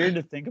so weird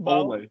to think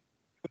about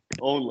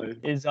Only.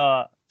 is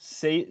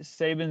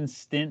Saban's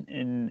stint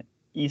in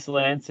East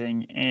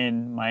Lansing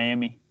and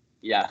Miami.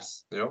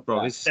 Yes. Yep.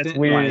 Bro, his stint in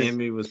weird.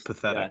 Miami was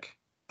pathetic.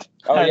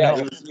 Oh I yeah,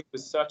 know. he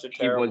was such a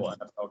terrible was-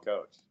 NFL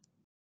coach.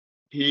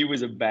 He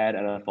was a bad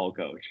NFL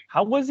coach.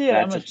 How was he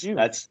at That's MSU?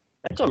 that's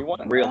a He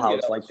won a real Natty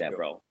at house like that, LSU.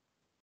 bro.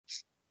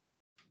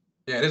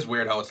 Yeah, it is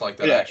weird how it's like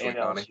that, actually, and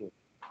Connie. LSU.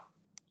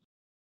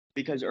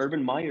 Because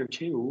Urban Meyer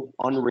too,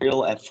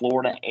 unreal at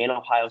Florida and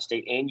Ohio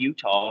State and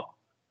Utah.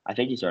 I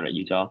think he started at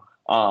Utah.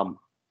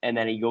 And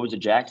then he goes to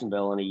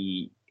Jacksonville and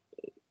he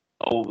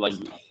Horrible.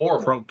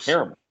 Croaks.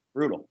 terrible,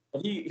 brutal.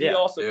 He Yeah.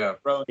 also Yeah.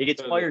 thrown He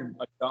gets into fired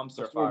a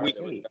dumpster before fire. week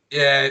That was 8.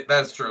 Yeah,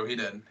 that's true. He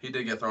did. He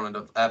did get thrown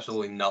into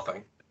absolutely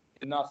nothing.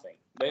 nothing.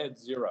 They had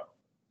 0.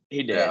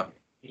 He did. Yeah.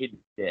 He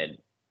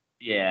did.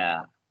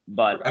 Yeah.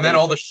 But And then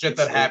all the shit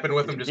that happened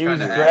with him just He was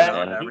kind of grabbed- added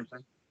on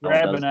everything.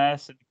 Grabbing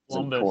ass in doesn't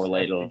Columbus.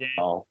 correlate every at game.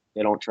 all.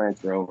 They don't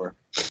transfer over.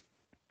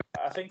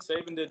 I think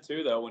Saban did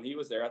too, though, when he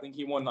was there. I think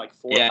he won like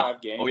 4 Yeah. or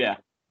 5 games. Oh yeah.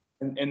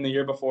 In the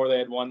year before, they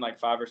had won like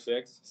 5 or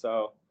 6.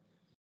 So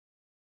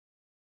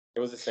it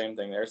was the same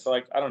thing there. So,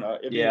 like, I don't know.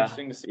 It'd be Yeah.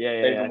 interesting to see Yeah, what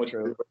yeah, Saban yeah, would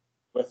true. do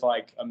with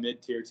like a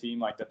mid-tier team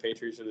like the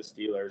Patriots or the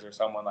Steelers or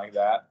someone like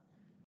that,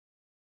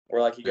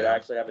 where like he could Yeah.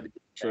 actually have a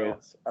decent True.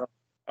 chance. I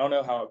don't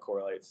know how it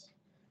correlates.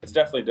 It's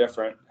definitely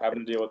different having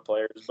to deal with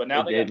players, but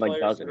now It they did, got like,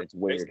 players doesn't. who are It's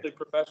weird. basically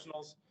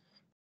professionals.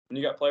 When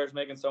you got players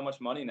making so much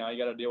money now, you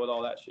got to deal with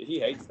all that shit. He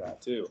hates that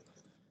too.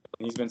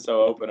 And he's been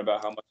so open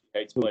about how much he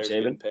hates Who, players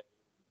Saban? getting paid.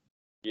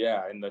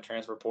 Yeah, and the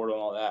transfer portal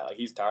and all that. Like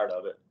he's tired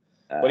of it,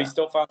 but he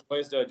still finds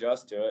ways to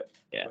adjust to it.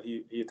 Yeah. But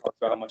he talks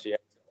about how much he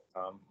hates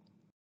it.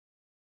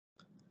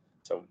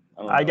 So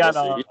I don't know. I got,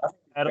 We'll see.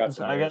 Adams,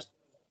 some I years.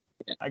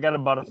 got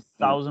about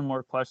 1,000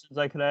 more questions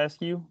I could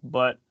ask you,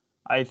 but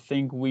I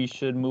think we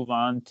should move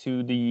on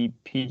to the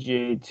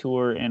PGA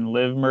Tour and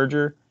Live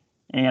merger,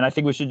 and I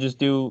think we should just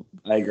do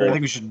I I agree.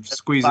 think we should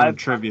squeeze in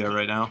trivia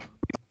right now.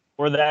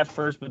 for that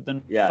first, but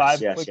then Yes,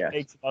 5 yes, quick yes.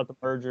 takes about the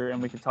merger,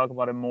 and we can talk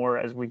about it more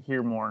as we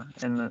hear more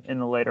in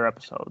the later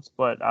episodes.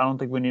 But I don't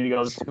think we need to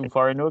go too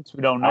far into it because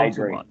we don't know I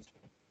too agree. much.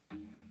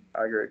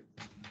 I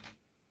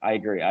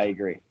agree. I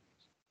agree.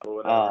 But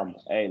whatever.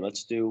 Hey,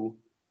 let's do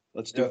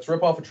Yeah, let's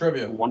rip off a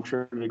trivia. one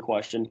trivia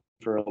question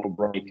for a little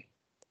break.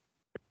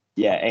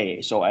 Yeah,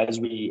 hey, so as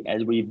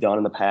we've done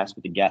in the past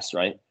with the guests,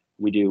 right?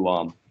 We do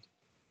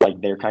like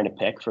their kind of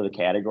pick for the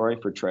category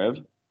for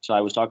Triv. So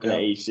I was talking to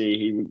Yeah. AC,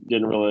 he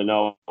didn't really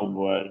know,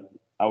 but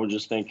I was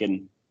just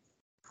thinking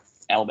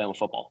Alabama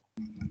football.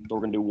 So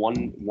we're gonna do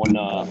one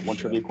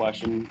trivia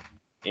question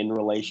in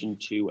relation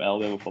to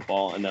Alabama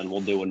football, and then we'll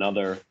do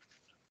another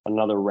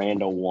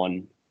random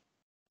one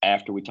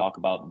after we talk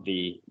about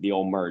the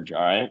old merge.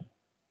 All right?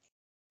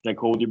 Is that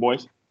cool with you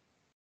boys?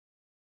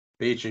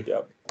 Beachy.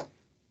 Yep.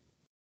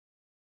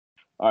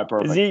 All right,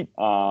 perfect. Is he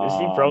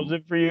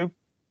frozen for you?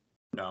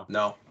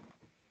 No.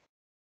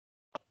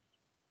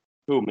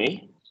 Who,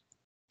 me?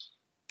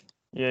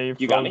 Yeah, you're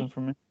You got frozen me?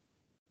 for me.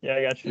 Yeah,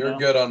 I got you. You're now.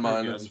 good on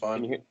mine. good. It's Can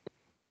fine. you hear?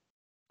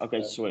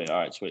 Okay, sweet. All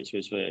right, sweet.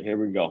 Here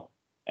we go.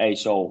 Hey,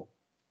 so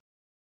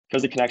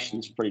because the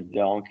connection's pretty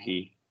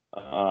donkey,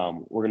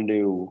 we're gonna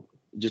do.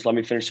 Just let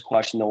me finish the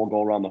question, then we'll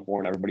go around the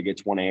horn. Everybody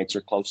gets one answer.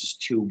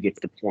 Closest to gets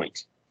the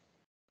point.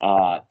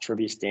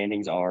 Trivia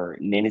standings are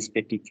Nin is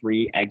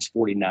 53, Eggs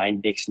 49,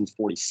 Dixon's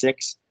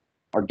 46.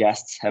 Our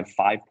guests have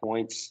 5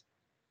 points,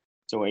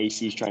 so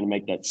AC is trying to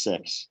make that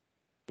 6.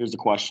 Here's the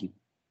question: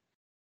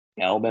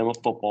 Alabama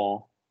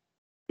football.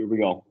 Here we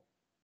go.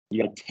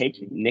 You got to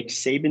take Nick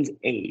Saban's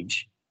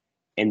age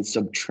and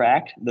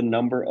subtract the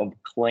number of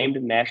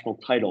claimed national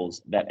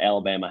titles that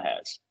Alabama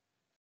has.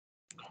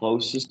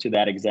 Closest to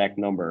that exact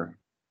number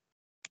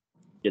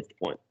gets the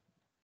point.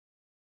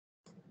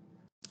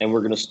 And we're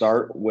going to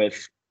start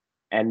with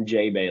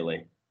MJ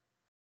Bailey.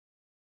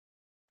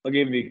 I'll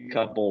give you a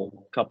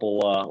couple,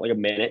 like a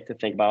minute to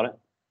think about it.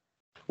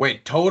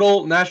 Wait,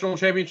 total national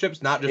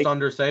championships, not just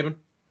under Saban?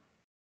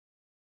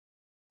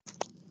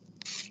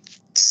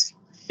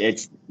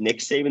 It's Nick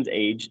Saban's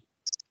age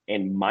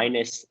and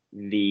minus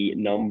the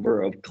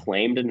number of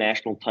claimed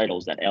national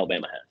titles that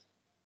Alabama has.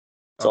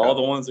 So Okay. all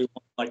the ones who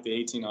won like the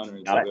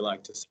 1800s Got that it. we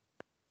like to see.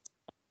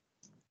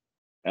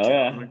 Oh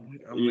yeah. I'm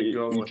gonna You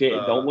go with,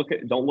 can't, don't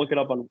look it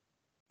up on.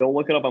 Don't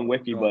look it up on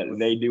Wiki, Going but with-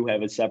 they do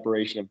have a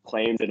separation of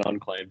claimed and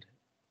unclaimed.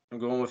 I'm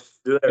going with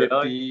Do they 50,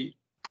 really?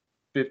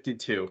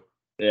 52.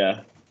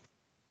 Yeah.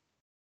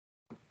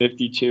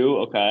 52.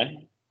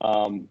 Okay.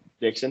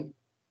 Dixon.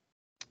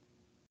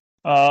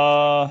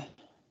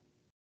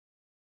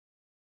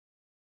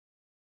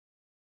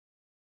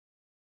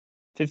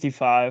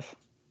 55.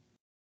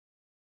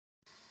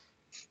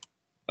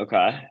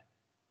 Okay.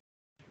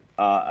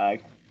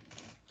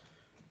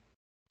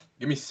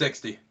 Give me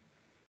 60.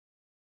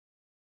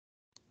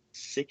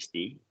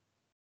 60.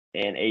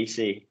 And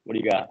AC. What do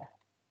you got?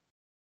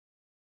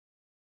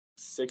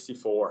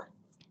 64.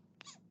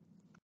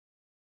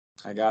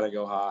 I gotta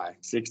go high.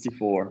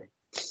 64.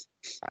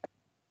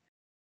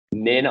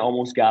 Nin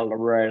almost got it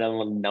right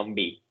on the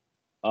numby.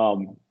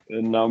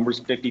 The number's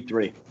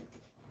 53.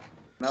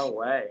 No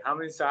way. How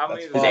many? That's does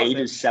His fuck. that age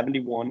say? is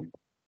 71.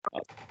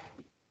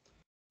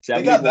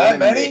 They got that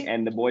many?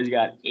 And the boys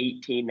got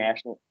 18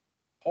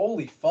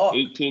 Holy fuck.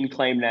 18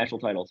 claimed national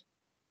titles.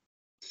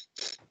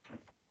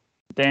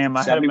 Damn, I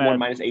had him 71 at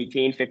minus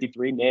 18,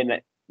 53.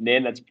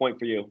 Nin, that's a point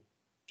for you.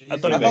 Jeez, I I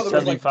thought thought, it was there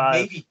was like 75.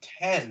 maybe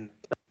 10.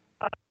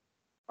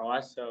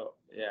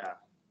 Yeah.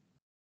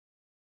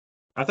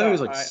 I thought it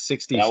was like I-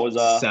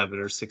 67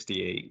 or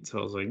 68. So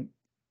I was like,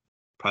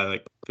 probably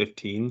like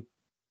 15.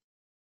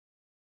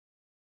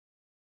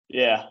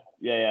 Yeah.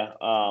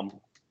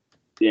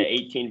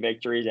 18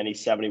 victories and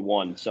he's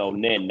 71. So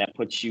Nin, that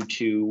puts you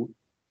to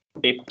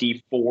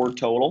 54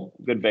 total.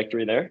 Good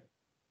victory there.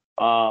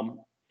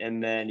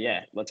 And then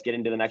let's get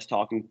into the next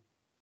talking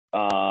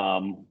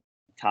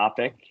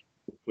topic,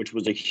 which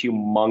was a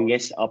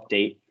humongous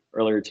update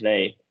earlier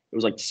today. It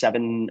was like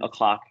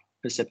 7:00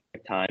 Pacific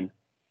time,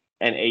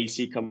 and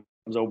AC comes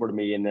over to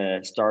me in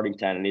the starting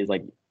tent, and he's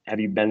like, "Have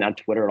you been on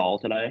Twitter at all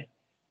today?"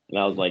 And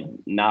I was like,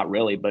 "Not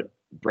really," but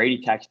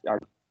Brady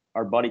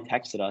our buddy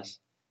texted us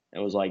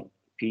and was like,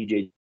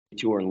 "PGA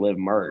Tour and Live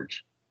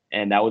merge,"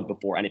 and that was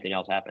before anything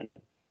else happened.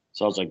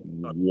 So I was like,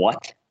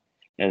 "What?"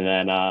 And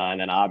then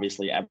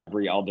obviously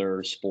every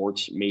other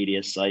sports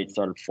media site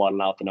started flooding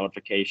out the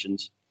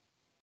notifications.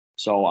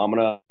 So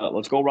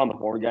let's go around the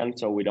board again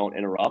so we don't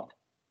interrupt.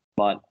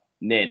 But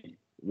Nin,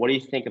 what do you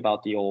think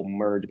about the old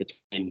merge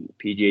between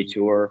PGA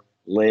Tour,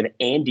 Live,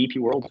 and DP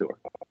World Tour?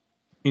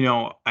 You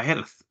know,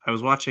 I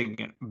was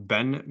watching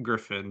Ben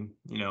Griffin,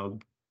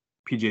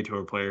 PGA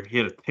Tour player. He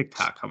had a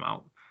TikTok come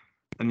out.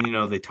 And,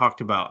 they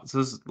talked about, so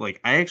this is like,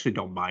 I actually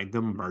don't mind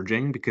them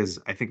merging because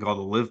I think all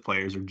the Live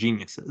players are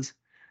geniuses.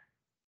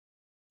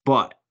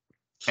 But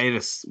They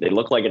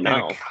look like it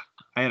now.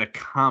 I had a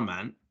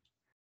comment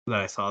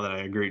that I saw that I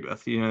agreed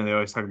with. They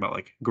always talk about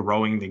like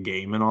growing the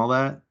game and all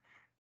that.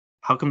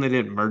 How come they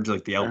didn't merge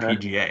like the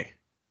LPGA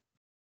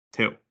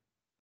too?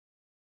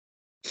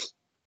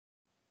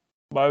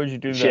 Why would you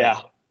do that? Yeah.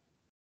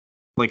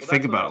 Like, Well, think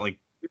that's about what it.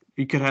 Like,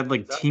 you could have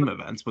like That's team what-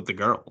 events with the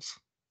girls.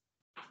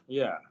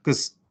 Yeah.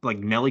 Because like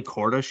Nelly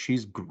Corda,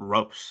 she's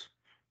gross.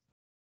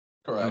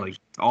 Correct. And, like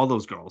all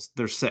those girls,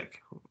 they're sick.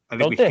 I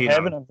think Don't we they hate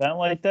have on an event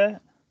like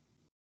that?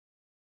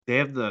 They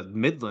have the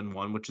Midland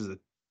one, which is a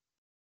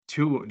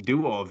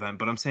duo event,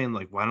 but I'm saying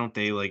like, why don't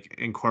they like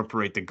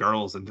incorporate the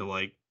girls into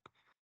like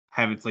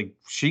have it like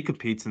she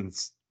competes in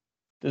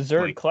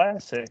Dessert Like-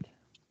 Classic.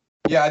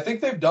 Yeah, I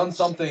think they've done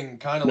something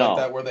kind of No. like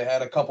that where they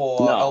had a couple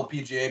No.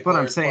 LPGA But I'm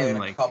players saying, play and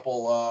like, a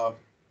couple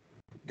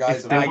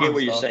guys. if they I events get and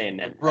what you're stuff. saying,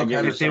 Nin. Like Brooke I get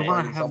what you're if they Henderson saying.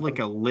 want to and have like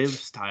something. a live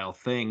style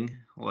thing,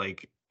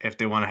 like if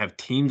they want to have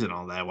teams and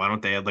all that, why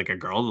don't they add like a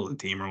girl to the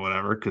team or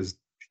whatever? Because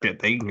shit,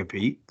 they can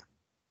compete.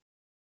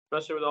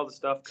 Especially with all the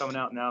stuff coming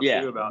out now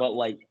Yeah, too about but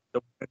like,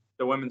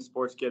 the women's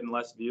sports getting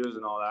less views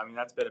and all that. I mean,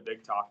 that's been a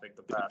big topic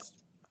the past,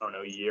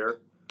 year.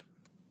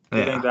 Do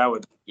you think Yeah.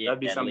 that'd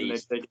be at something they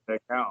least. take into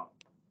account?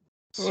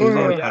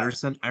 Suzanne Yeah.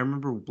 Pedersen, I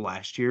remember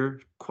last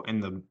year in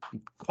the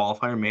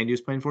qualifier Mandy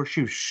was playing for,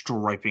 she was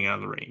striping out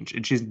of the range,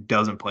 and she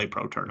doesn't play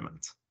pro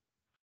tournaments.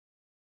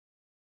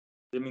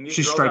 I mean, these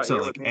She girls strikes out out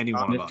here like with any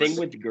one The of thing us.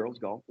 with the girls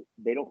golf,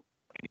 they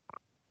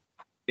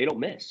don't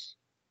miss.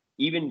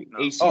 Even No.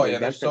 AC, Oh, the yeah, they're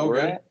events that so we're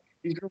good. at,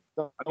 these girls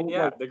don't, I mean,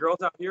 yeah, like, the girls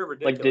out here are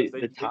like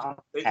ridiculous. the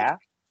top they half.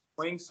 just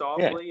swing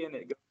softly and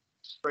it goes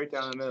straight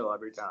down the middle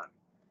every time.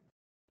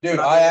 Dude,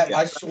 Not I even-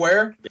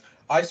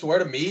 I swear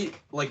to me,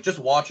 like just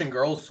watching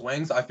girls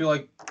swings, I feel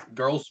like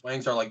girls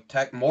swings are like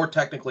more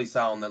technically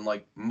sound than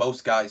like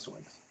most guys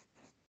swings.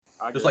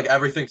 I Just agree. like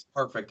everything's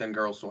perfect in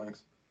girls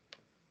swings.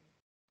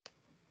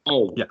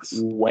 Oh, Yes.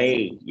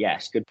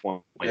 yes, good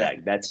point. Yeah.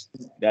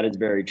 That is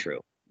very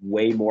true.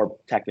 Way more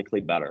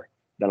technically better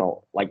than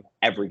like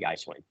every guy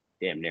swing,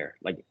 damn near,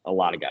 like a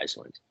lot of guys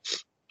swings.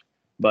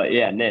 But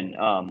yeah, Nin,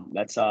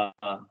 that's I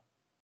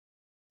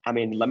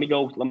mean, let me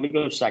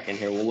go second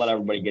here. We'll let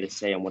everybody get a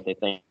say on what they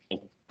think.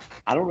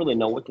 I don't really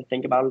know what to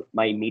think about it.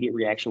 My immediate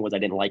reaction was I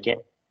didn't like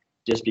it,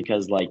 just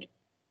because like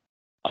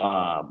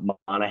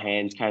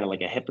Monahan's kind of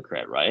like a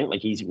hypocrite, right?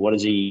 Like what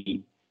is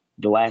he?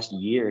 The last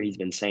year he's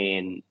been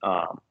saying,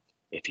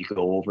 if you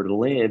go over to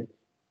Live,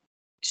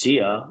 see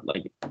ya,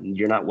 like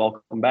you're not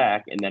welcome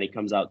back. And then he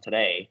comes out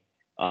today.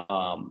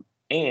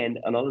 And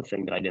another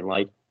thing that I didn't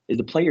like is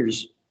the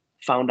players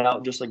found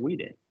out just like we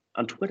did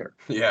on Twitter.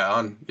 Yeah,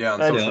 on That's,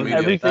 social media.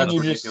 everything That's you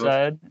ridiculous. just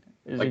said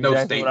is Like, no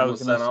exactly what I statement was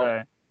was going to sent say.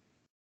 out.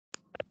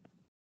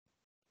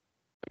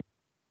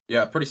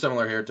 Yeah, pretty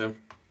similar here too.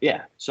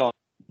 Yeah, so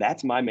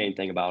that's my main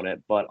thing about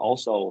it. But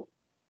also,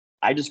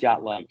 I just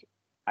got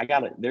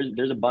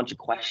there's a bunch of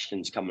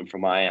questions coming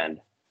from my end.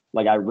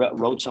 Like I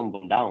wrote some of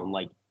them down.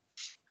 Like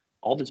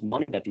all this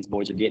money that these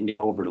boys are getting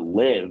over to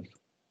live,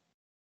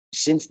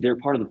 since they're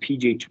part of the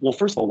PGA Tour. Well,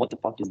 first of all, what the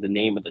fuck is the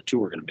name of the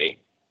tour going to be?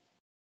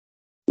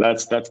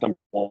 That's number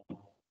one.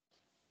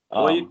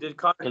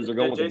 Because they're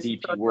going with the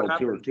DP World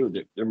Tour too.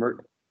 Did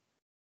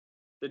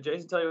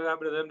Jason tell you what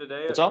happened to them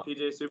today What's at up? the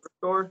PGA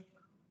Superstore?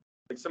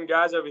 Like some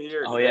guys over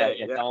here. Oh today,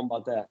 yeah, tell them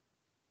about that.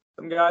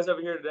 Some guys over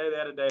here today, they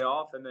had a day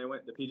off and they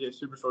went to the PGA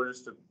Superstore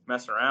just to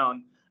mess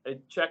around. They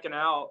checking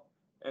out,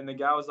 and the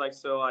guy was like,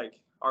 "So like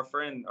our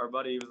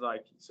buddy was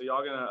like, so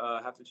y'all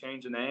gonna have to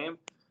change the name?"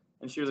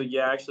 And she was like,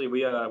 "Yeah, actually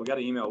we got an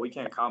email. We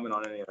can't comment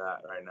on any of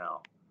that right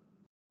now."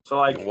 So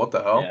like, What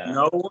the hell? Yeah.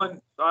 no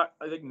one, I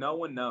think no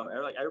one knows.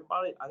 Like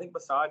everybody, I think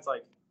besides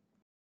like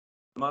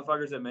the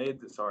motherfuckers that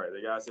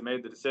the guys that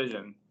made the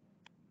decision.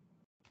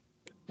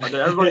 Like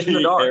everybody's in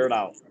the dark. Air it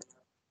out.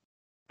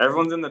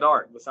 Everyone's in the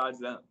dark besides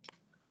them.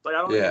 Like I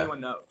don't think Yeah.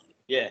 anyone knows.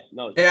 Yeah,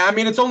 no. Yeah, I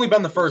mean, it's only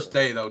been the first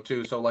day though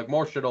too, so like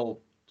more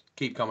shit'll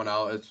keep coming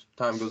out as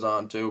time goes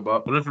on too.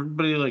 But What if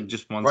everybody like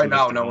just wants right to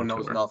now, miss no their one own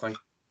knows tour? nothing.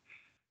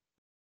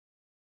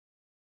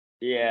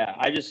 Yeah,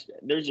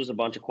 there's just a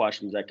bunch of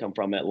questions that come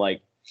from it.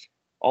 Like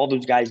all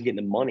those guys getting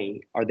the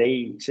money,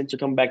 since they're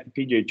coming back to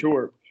PGA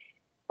Tour,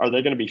 are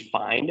they going to be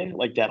fined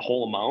like that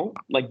whole amount?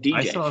 Like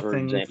I DJ, saw a for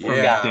thing example, from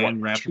Yeah. got Dan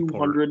what, Rappaport.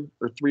 200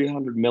 or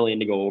 300 million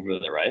to go over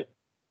there, right?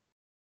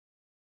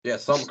 Yeah,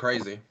 something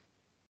crazy.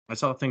 I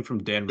saw a thing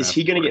from Dan Is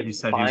he going to Rappaport. get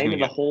said he was fined gonna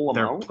the get whole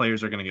their amount?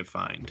 players are going to get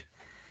fined.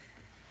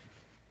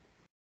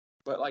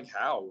 But like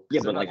how?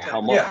 Yeah, but like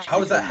how much? Yeah, how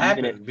does that Because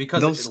even happen?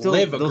 Because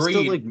Liv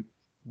agreed.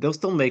 They'll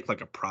still make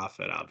like a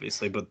profit,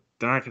 obviously, but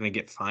they're not going to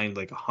get fined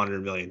like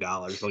 $100 million.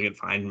 They'll get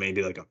fined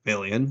maybe like $1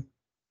 million.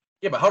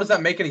 Yeah, but how does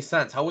that make any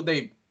sense? How would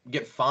they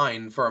get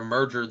fined for a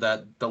merger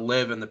that the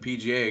Liv and the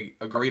PGA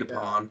agreed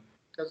upon?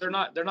 Because they're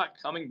not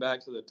coming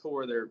back to the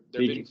tour. They're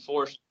being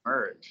forced to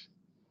merge.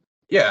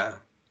 Yeah,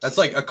 that's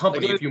like a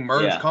company. Like, if you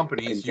merge yeah,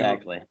 companies,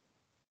 exactly.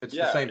 it's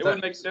Yeah, the same it thing.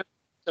 wouldn't make sense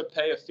to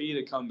pay a fee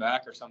to come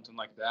back or something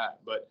like that.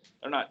 But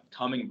they're not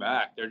coming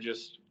back. They're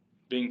just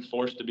being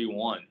forced to be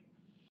one.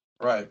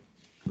 Right.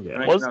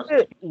 Yeah.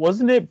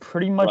 Wasn't it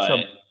pretty much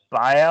Right. a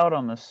buyout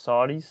on the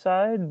Saudi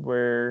side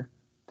where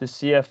the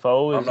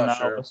CFO I'm is not now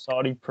sure. a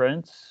Saudi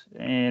prince,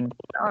 and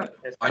I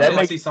That did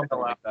makes- see something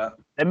like that.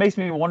 that makes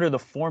me wonder the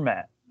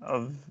format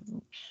of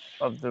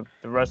the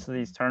rest of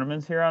these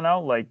tournaments here on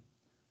out. Like,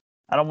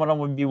 I don't want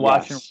to be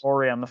watching Yes.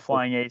 Rory on the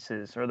Flying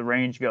Aces or the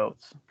Range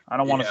Goats. I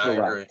don't want to Yeah, see I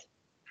that. agree.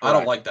 I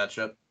don't like that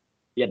shit.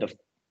 Yeah,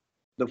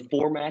 the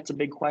format's a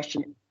big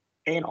question,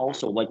 and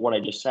also like what I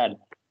just said,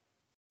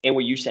 and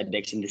what you said,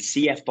 Dixon. The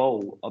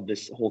CFO of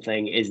this whole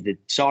thing is the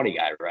Saudi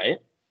guy, right?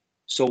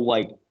 So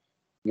like,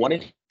 what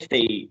if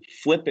they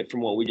flip it from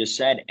what we just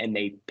said and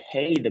they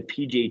pay the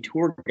PGA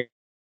Tour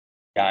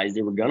guys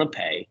they were gonna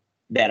pay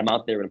that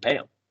amount they were gonna pay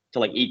them to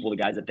like equal the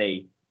guys that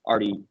they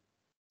already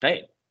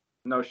paid?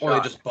 No shot. Or they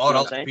just You bought know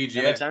out what the I'm saying? That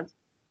PGA. makes sense?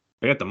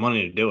 They got the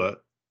money to do it.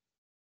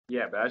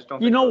 Yeah, but I just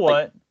don't. You think know so.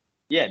 what?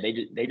 Yeah,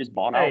 they just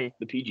bought Hey. out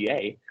the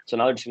PGA, so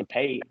now they're just gonna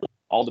pay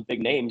all the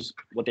big names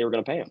what they were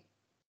gonna pay them.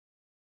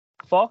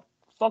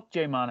 Fuck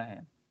Jay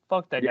Monahan.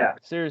 Fuck that Yeah. guy.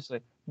 Seriously.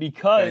 Yeah,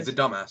 Because he's a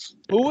dumbass.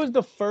 who was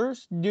the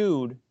first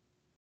dude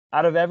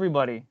out of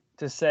everybody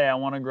to say, I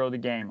want to grow the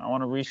game? I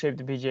want to reshape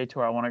the PGA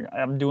Tour.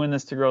 I'm doing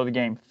this to grow the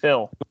game.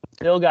 Phil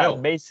got Phil.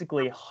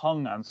 basically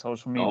hung on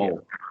social media.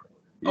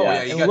 Oh,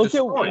 Yeah, he And got look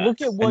destroyed.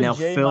 at And what now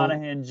Jay Phil-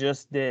 Monahan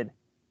just did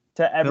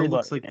to Phil everybody.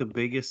 looks like the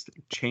biggest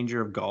changer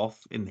of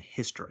golf in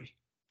history.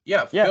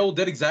 Yeah, Yeah. Phil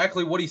did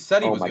exactly what he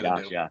said he oh was my going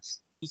gosh, to do.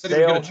 yes. He said he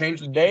was going to change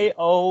the game. They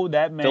owe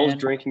that Phil's man.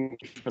 drinking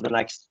for the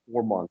next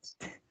 4 months.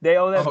 They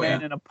owe that Oh, man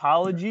yeah. an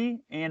apology,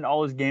 and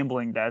all his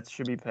gambling debts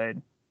should be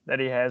paid that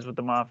he has with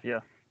the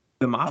mafia.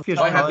 The Mafia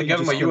I have to probably give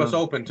him just a U.S.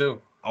 gonna Open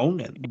too. own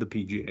it, the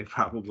PGA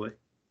probably.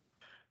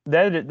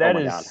 That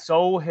my is God.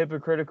 so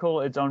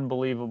hypocritical. It's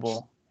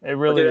unbelievable. It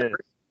really Okay, is.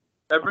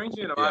 That brings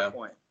me to my Yeah.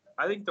 point.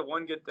 I think the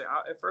one good thing.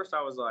 At first,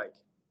 I was like,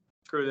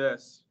 "Screw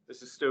this.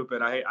 This is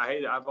stupid. I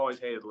hate. I've always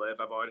hated Liv.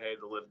 I've always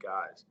hated the Liv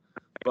guys."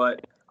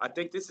 But I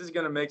think this is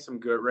gonna make some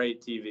good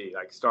rate TV.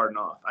 Like starting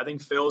off, I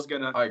think Phil's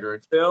gonna. I agree.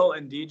 Phil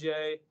and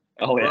DJ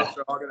and Oh, Brooks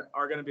yeah.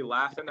 are gonna be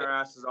laughing their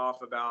asses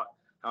off about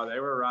how they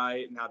were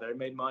right and how they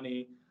made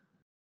money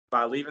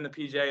by leaving the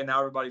PGA, and now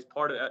everybody's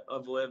part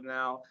of Liv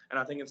now. And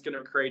I think it's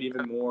gonna create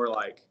even more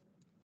like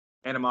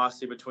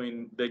animosity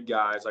between big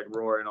guys like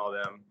Rory and all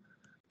them.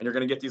 And you're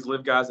going to get these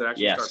Liv guys that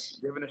actually Yes.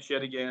 start giving a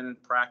shit again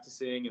and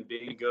practicing and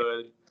being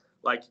good.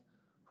 Like,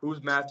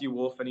 who's Matthew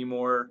Wolf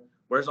anymore?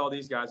 Where's all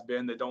these guys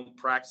been that don't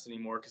practice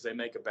anymore because they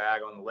make a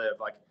bag on the Liv?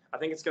 Like, I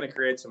think it's going to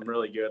create some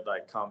really good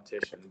like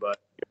competition. But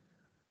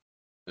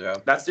Yeah.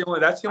 that's the only.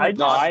 No,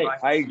 positive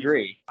I see.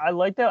 agree. I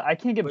like that. I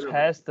can't get Literally.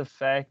 past the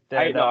fact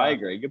that I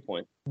agree. Good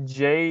point. not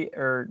Jay.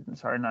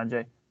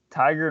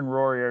 Tiger and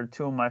Rory are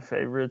two of my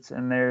favorites,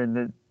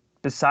 and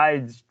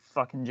besides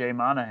fucking Jay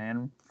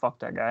Monahan, fuck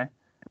that guy,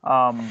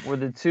 were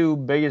the two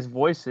biggest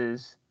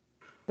voices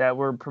that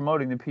were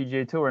promoting the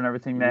PGA Tour and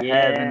everything they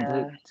have.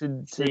 And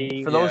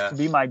for those to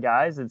be my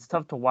guys, it's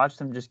tough to watch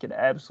them just get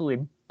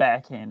absolutely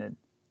backhanded.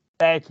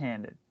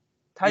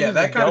 Tiger's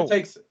that kind of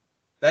takes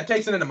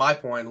it into my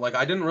point. Like,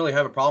 I didn't really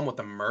have a problem with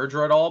the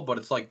merger at all, but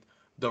it's like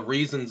the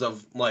reasons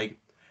of like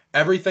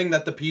everything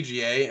that the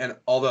PGA and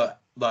all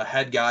the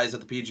head guys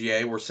at the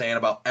PGA were saying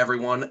about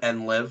everyone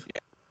and Liv.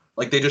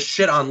 Like, they just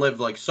shit on Liv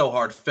like so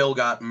hard. Phil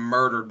got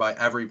murdered by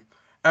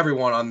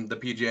everyone on the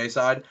PGA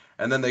side,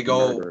 and then they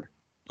go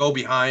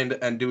behind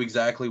and do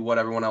exactly what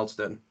everyone else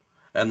did.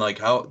 And like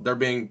how they're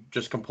being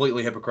just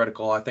completely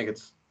hypocritical. I think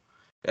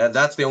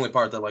that's the only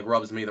part that like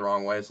rubs me the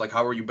wrong way. It's like,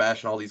 how are you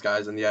bashing all these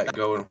guys and yet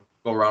go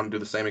around and do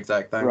the same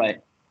exact thing? Right.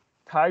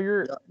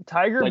 Tiger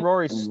and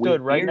Rory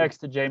stood right next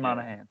to Jay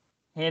Monahan,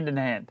 hand in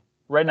hand,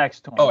 right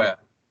next to him. Oh yeah.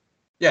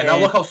 Yeah, now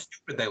look how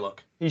stupid they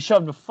look. He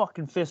shoved a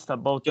fucking fist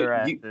up both their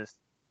asses.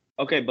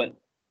 But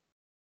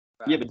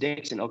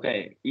Dixon,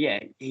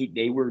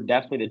 they were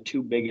definitely the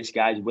two biggest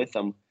guys with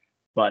them,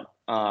 but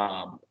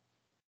so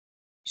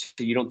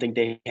you don't think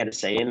they had a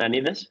say in any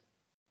of this?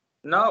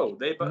 No,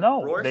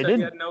 Rory said didn't.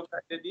 He had no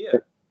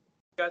idea.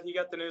 He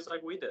got the news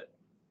like we did.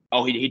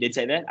 Oh, he did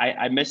say that?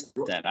 I missed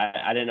that.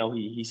 I didn't know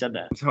he said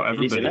that. That's how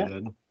everybody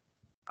did.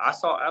 I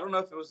don't know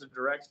if it was a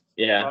direct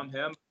from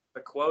him.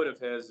 The quote of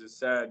his is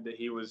said that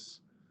he was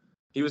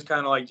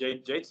kind of like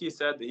JT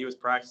said that he was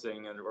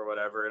practicing or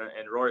whatever,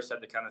 and Rory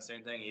said the kind of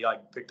same thing. He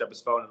like picked up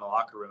his phone in the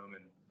locker room,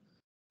 and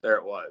there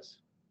it was.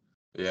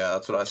 Yeah,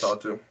 that's what I thought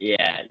too.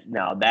 Yeah,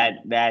 no,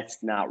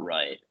 that's not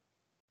right.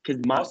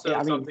 Because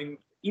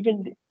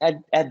even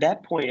at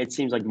that point, it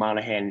seems like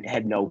Monahan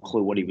had no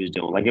clue what he was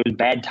doing. Like, it was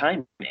bad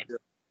timing.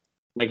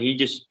 Like,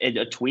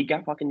 a tweet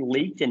got fucking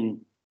leaked,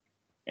 and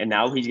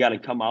now he's got to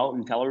come out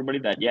and tell everybody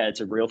that, it's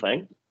a real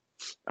thing.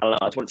 I don't know.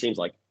 That's what it seems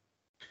like.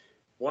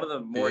 One of the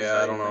more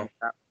exciting things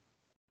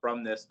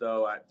from this,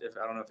 though, I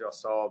don't know if y'all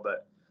saw,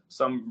 but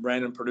some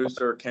random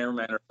producer or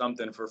cameraman or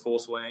something for Full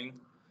Swing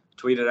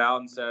tweeted out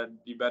and said,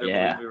 "You better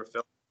believe we were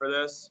filming for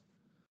this."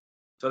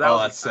 So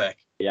that's sick.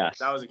 Yeah,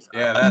 that was exciting.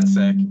 Yeah, that's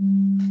sick.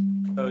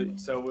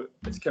 So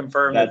it's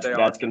confirmed that's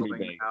going to be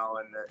big now,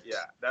 and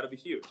that'll be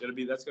huge.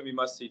 That's gonna be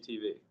must see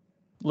TV.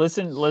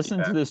 Listen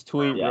to this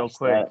tweet real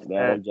quick.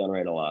 That'll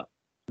generate a lot.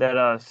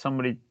 That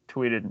somebody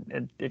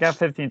tweeted. It got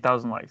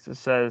 15,000 likes. It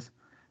says,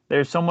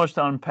 "There's so much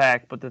to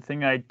unpack, but the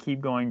thing I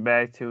keep going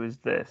back to is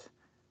this.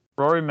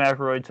 Rory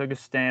McIlroy took a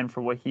stand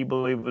for what he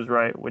believed was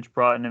right, which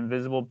brought an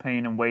invisible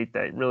pain and weight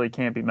that really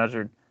can't be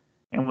measured,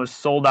 and was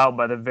sold out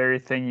by the very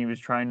thing he was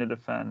trying to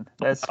defend."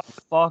 That's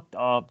fucked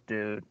up,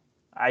 dude.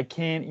 I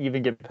can't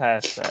even get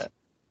past that.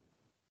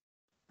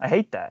 I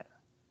hate that.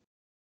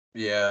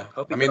 Yeah.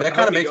 I mean, that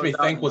kind of makes me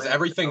think, was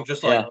everything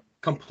just like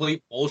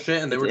complete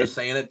bullshit, and they were just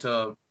saying it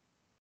to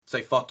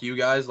say "fuck you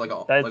guys," like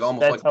almost like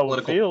a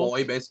political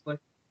ploy, basically.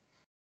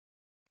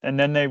 And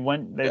then they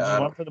went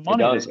for the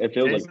money. It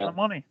feels like the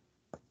money.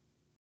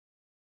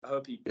 I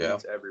hope he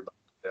beats everybody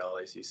at the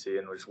LACC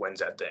and just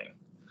wins that thing.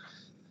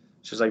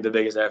 It's just like the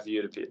biggest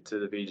FU to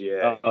the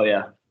PGA. Oh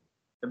yeah,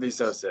 it'd be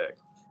so sick.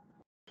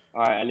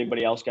 All right.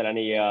 Anybody else got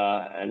any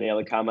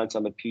other comments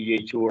on the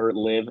PGA Tour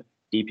Live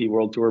DP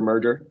World Tour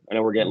merger? I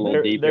know we're getting a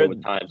little deep here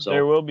with time, so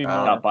there will be more.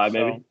 Top five,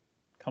 maybe.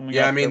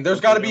 I mean,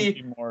 there's got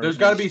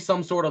to be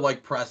some sort of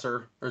like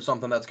presser or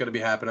something that's going to be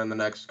happening in the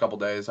next couple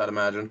days, I'd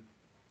imagine.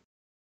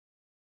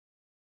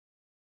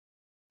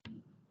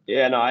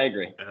 Yeah, no, I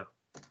agree. Yeah.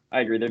 I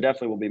agree. There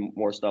definitely will be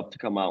more stuff to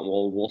come out.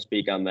 We'll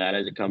speak on that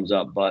as it comes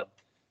up. But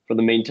for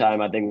the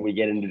meantime, I think we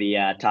get into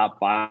the top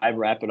five,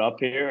 wrap it up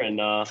here, and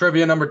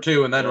trivia number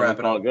 2, and then wrap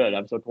it up. All good.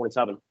 Episode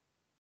 27.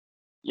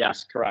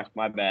 Yes, correct.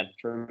 My bad.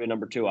 Trivia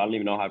number 2. I don't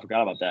even know how I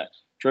forgot about that.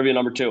 Trivia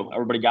number 2.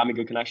 Everybody got me?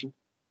 Good connection?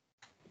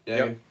 Yeah.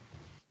 Yep.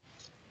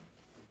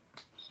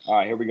 All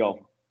right, here we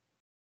go.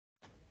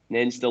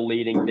 Nin still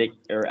leading.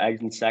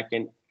 Eggs in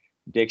second.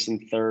 Dixon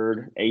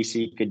third.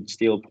 AC could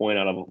steal a point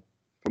out of them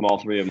from all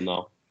three of them,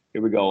 though.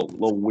 Here we go. A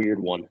little weird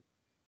one.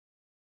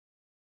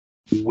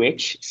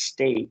 Which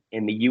state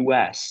in the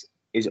U.S.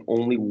 is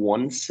only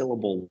one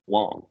syllable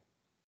long?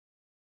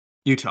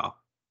 Utah.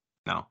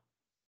 No.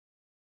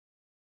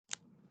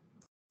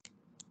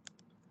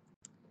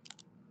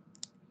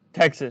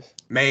 Texas.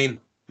 Maine.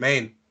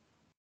 Ag.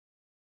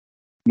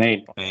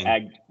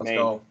 Let's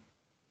go.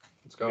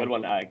 Good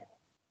one, Ag.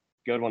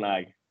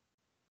 That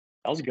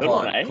was a good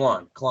one, eh?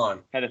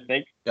 Klon. Had to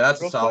think. Yeah,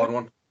 that's a solid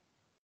one.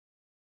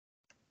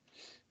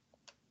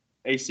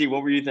 AC,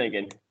 what were you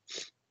thinking?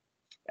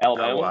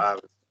 Alabama?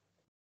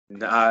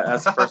 Nah,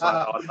 that's the first one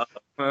I thought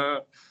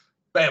of.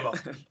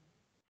 Bama.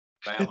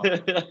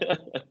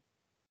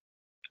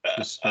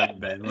 Just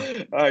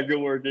Bama. All right, good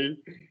work, dude.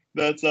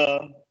 That's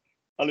I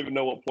don't even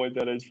know what point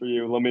that is for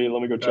you. Let me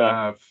go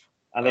check.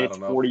 I think it's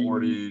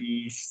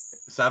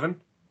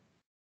 47.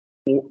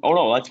 Oh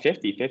no, that's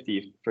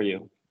 50 for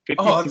you.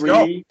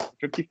 53,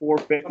 54,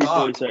 50,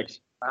 46.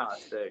 Wow,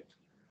 that's big.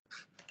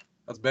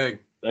 That's big.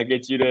 That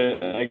gets you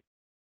to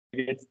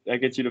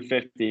that gets you to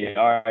 50.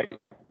 All right.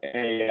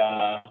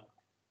 Hey,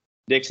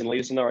 Dixon,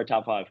 lead us into our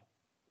top 5.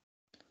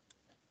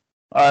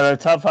 All right, our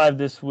top 5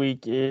 this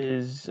week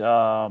is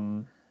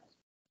your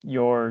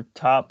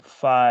top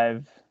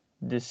 5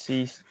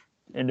 deceased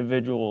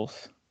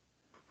individuals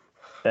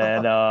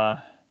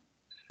that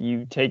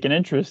you take an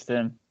interest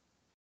in.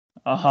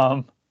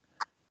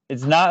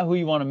 It's not who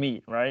you want to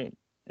meet, right?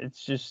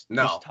 It's just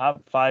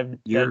top 5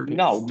 dead people.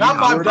 No, top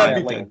 5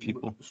 dead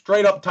people.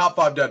 Straight up top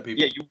 5 dead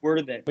people. Yeah, you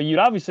worded that. But you'd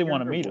obviously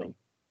want to meet them.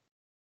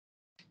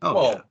 Oh,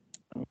 well,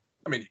 yeah.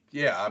 I mean,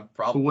 yeah, I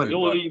probably wouldn't?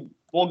 would.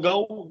 Well,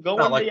 go Not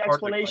on like the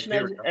part of the explanation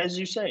criteria. as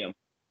you say them.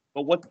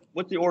 But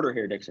what's the order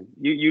here, Dixon?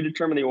 You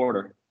determine the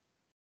order.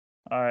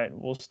 All right,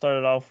 we'll start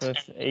it off with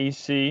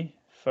AC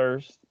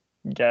first,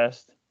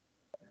 guest.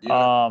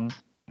 Yeah.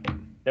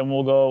 Then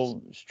we'll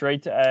go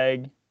straight to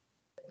Egg,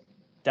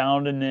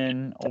 down and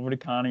in, over to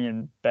Connie,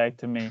 and back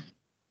to me.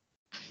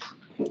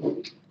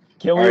 Can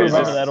we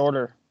remember that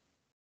order?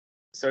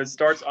 So it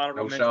starts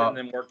honorable No mention shot. and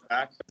then work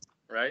back,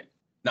 right?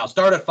 Now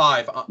start at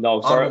 5.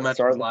 No, Honorable start at the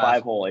mentions 5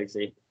 last. hole,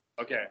 AC.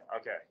 Okay.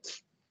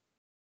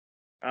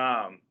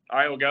 All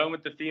right, we'll go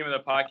with the theme of the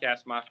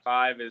podcast. My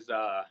 5 is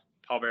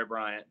Paul Bear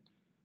Bryant,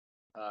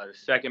 the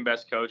second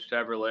best coach to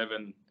ever live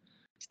in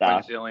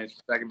Stop.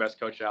 second best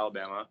coach at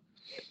Alabama.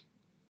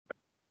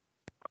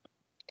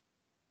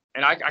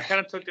 And I kind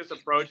of took this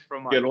approach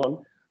from Good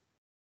one.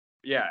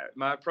 Yeah,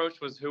 my approach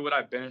was who would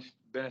I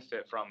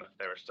benefit from if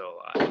they were still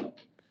alive,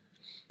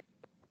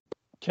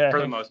 Okay.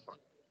 for the most part.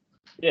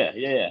 Yeah.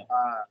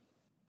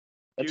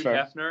 That's Hugh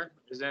fair. Hefner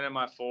is in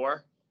my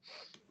 4.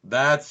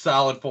 That's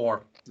solid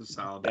 4. It's a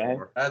solid Okay.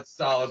 4. That's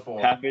solid 4.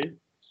 Happy?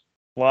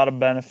 A lot of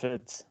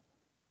benefits.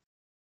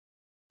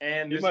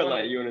 And He this might one,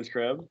 let you in his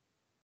crib.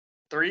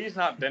 3 is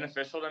not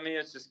beneficial to me.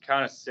 It's just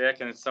kind of sick,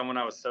 and it's someone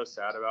I was so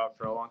sad about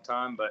for a long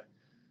time. But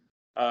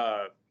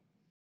I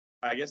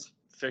guess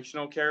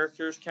fictional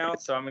characters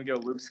count, so I'm gonna go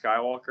Luke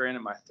Skywalker in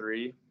at my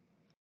 3.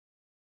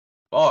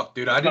 Fuck,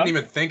 dude, I didn't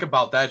even think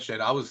about that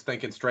shit. I was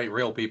thinking straight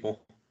real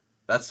people.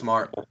 That's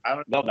smart.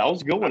 No, that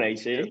was a good one,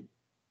 AC.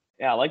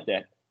 Yeah, I like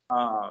that.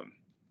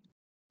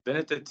 Then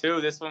at the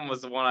 2, this one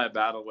was the one I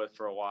battled with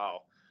for a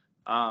while.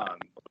 Don't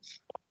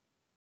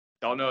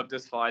know if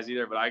this flies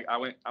either, but I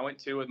went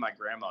 2 with my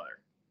grandmother.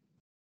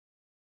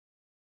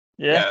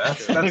 Yeah.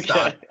 That's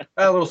not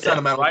a little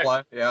sentimental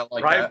play. Yeah, I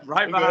like that.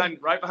 Right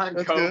behind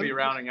That's Kobe, good.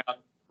 rounding out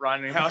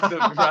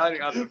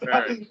the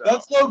Ferris. So.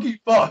 That's low-key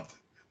fucked.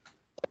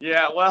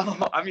 Yeah,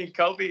 well, I mean,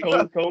 Kobe,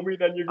 then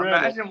your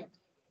grandma.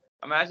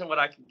 Imagine what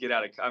I could get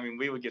out of. I mean,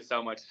 we would get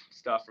so much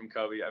stuff from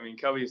Kobe. I mean,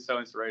 Kobe is so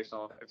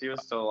inspirational. If he was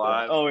still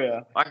alive. Oh yeah.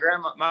 My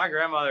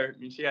grandmother. I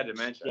mean, she had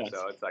dementia,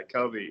 so it's like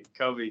Kobe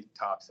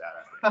tops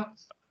that.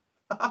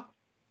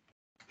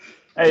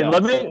 Hey, Yeah,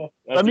 let that's me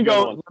a good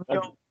go.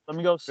 one. Let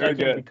me go Very second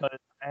good. because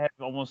I have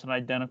almost an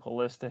identical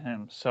list to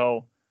him.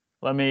 So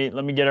let me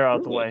get her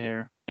out the way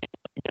here.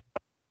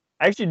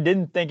 I actually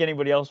didn't think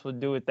anybody else would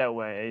do it that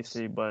way,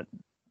 AC, but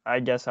I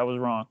guess I was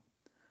wrong.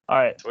 All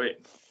right.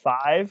 Sweet.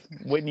 5,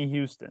 Whitney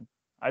Houston.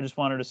 I just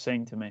want her to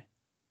sing to me.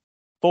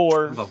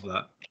 4, Love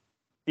that.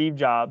 Steve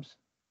Jobs.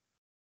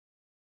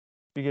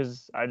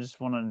 Because I just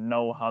want to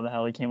know how the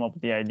hell he came up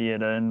with the idea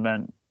to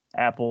invent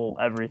Apple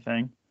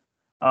everything.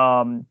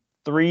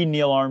 3,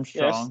 Neil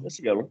Armstrong. Yes, that's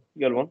a good one.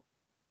 Good one. I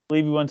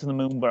believe he went to the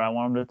moon, but I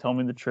want him to tell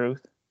me the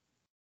truth.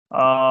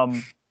 Oh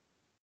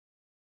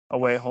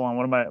wait, hold on.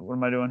 What am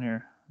I doing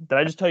here? Did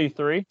I just tell you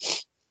 3?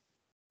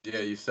 Yeah,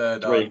 you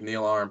said 3.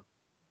 Neil Arm.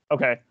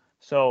 Okay,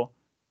 so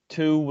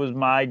 2 was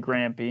my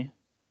grampy,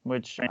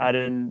 which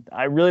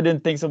I really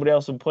didn't think somebody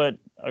else would put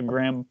a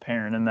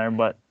grandparent in there,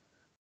 but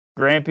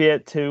grampy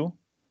at 2,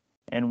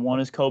 and 1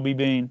 is Kobe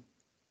Bean.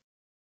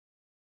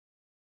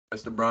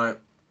 Mr. Bryant.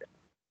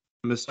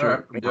 Mr. All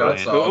right. Yeah, Bryant.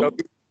 that's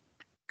solid.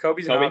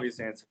 Kobe's an Kobe? obvious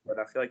answer, but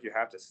I feel like you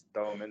have to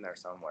throw him in there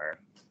somewhere.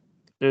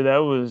 Dude, that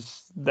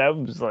was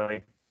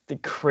like the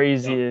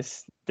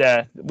craziest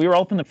death. We were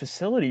open the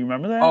facility.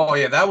 Remember that? Oh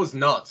yeah, that was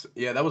nuts.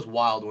 Yeah, that was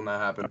wild when that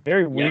happened.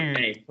 Very Yeah, weird.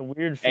 hey. It's a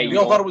weird Hey, feeling. We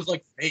all thought it was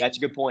like fake. That's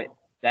a good point.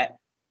 That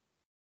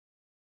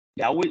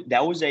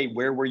was a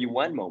where were you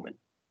when moment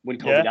when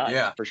Kobe died.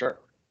 Yeah. For sure.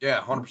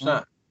 Yeah,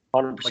 100%.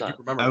 100%. Like you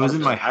remember. I was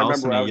in my 100%.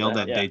 house and where I I was yelled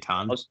at, at yeah.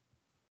 Dayton.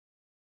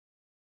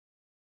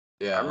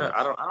 Yeah.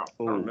 I don't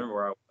remember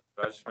where I was,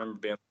 but I just remember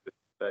being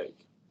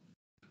fake.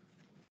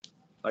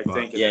 Like But-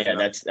 thinking. Yeah,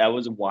 that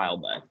was a while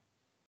back.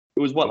 It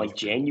was what, like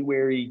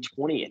January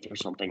 20th or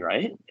something,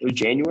 right? It was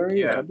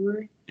January or Yeah.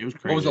 February? It was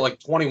crazy. What was it, like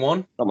 21?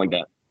 Something like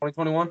that.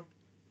 2021? Something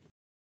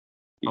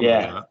like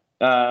Yeah.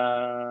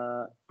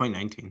 that.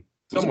 2019.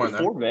 Was Somewhere it in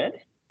there. before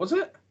Vet? Was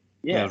it?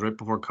 Yeah, it Yeah. was right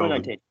before COVID.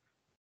 2019.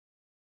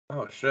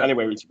 Oh shit.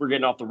 Anyway, we're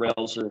getting off the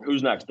rails. So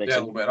who's next, Yeah, a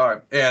Dixon? little bit. All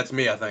right. Yeah, it's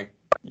me, I think.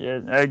 Yeah,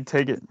 I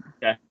take it.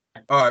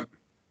 All right.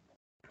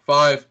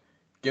 5.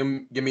 Give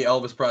me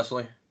Elvis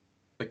Presley,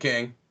 the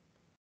king.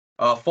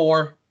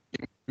 4.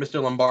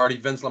 Mr. Lombardi,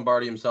 Vince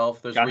Lombardi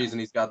himself. There's a reason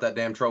he's got that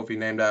damn trophy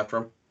named after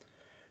him.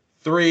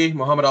 3.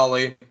 Muhammad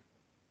Ali,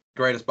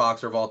 greatest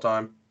boxer of all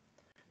time.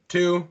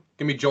 2.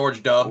 Give me George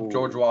Ooh.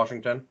 George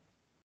Washington.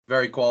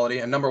 Very quality.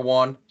 And number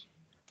 1,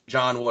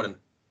 John Wooden,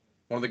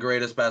 one of the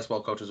greatest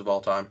basketball coaches of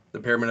all time. The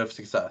Pyramid of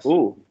Success.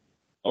 Ooh.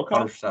 Okay.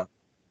 100%.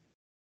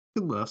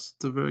 Good list.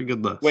 It's a very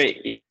good list.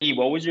 Wait, E,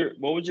 what was your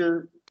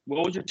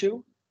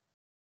 2?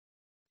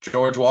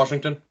 George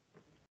Washington.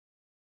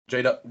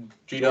 G-Dub.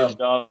 George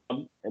Dub,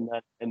 and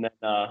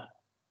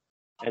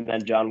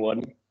then John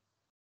Wooden.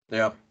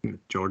 Yeah.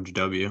 George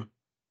W.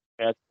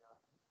 Yeah.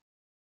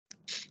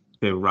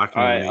 Okay,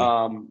 rocking All with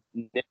right.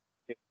 me. Nick,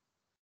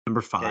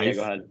 Number 5. yeah,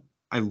 go ahead.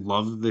 I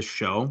love this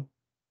show.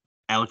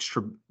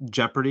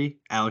 Jeopardy,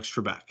 Alex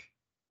Trebek.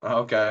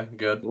 Okay,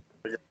 good.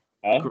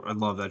 Huh? I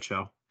love that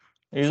show.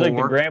 He's like the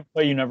 4,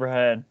 grandpa you never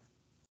had.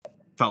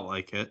 felt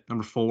like it.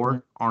 Number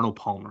 4, Arnold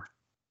Palmer.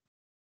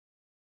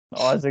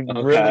 Oh, that's a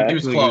Okay. really He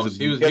was He close. was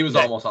a He was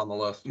almost on the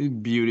list.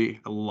 Beauty.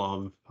 I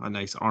love a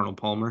nice Arnold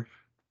Palmer.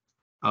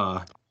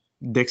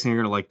 Dixon,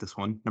 you're gonna like this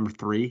one. Number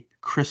 3,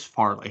 Chris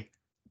Farley.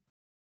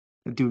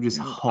 The dude is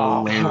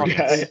hilarious.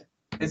 Okay.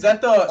 Is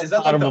that like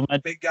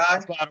the big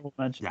guy? honorable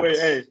mention. Yes. Wait,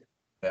 hey.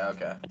 Yeah,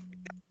 okay.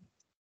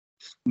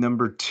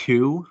 Number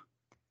 2,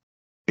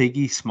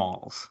 Biggie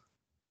Smalls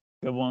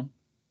Good one.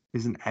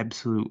 is an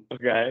absolute.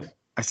 Okay.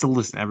 I still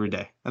listen every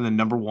day. And then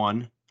number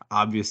 1,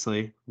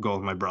 obviously, go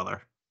with my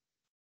brother.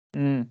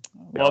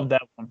 Love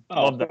that one.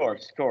 Oh, Love of that.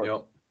 course.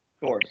 Of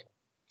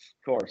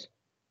course.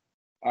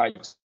 All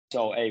right.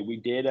 So, hey, we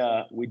did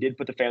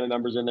put the family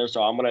members in there,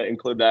 so I'm gonna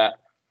include that.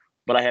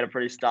 But I had a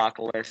pretty stock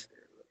list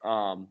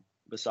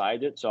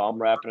besides it, so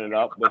I'm wrapping it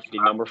up with the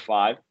number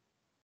 5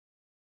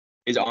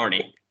 is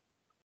Arnie.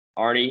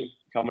 Arnie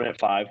coming at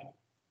 5.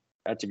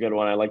 That's a good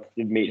one. I'd like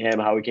to meet him.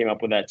 How he came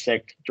up with that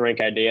sick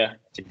drink idea.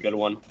 It's a good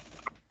one.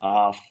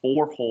 4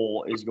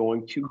 hole is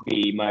going to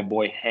be my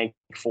boy Hank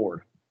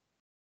Ford.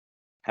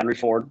 Henry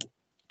Ford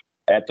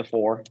at the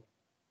 4.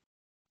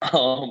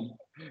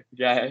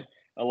 Yeah,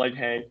 I like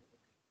Hank.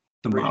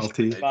 The Model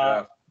T.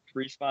 Hey,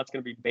 3 spots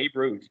gonna be Babe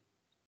Ruth.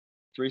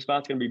 3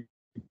 spots gonna be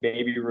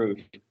Baby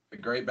Ruth. The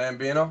Great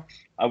Bambino.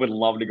 I would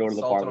love to go to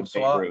the Sultan farm of with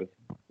Babe SWAT. Ruth.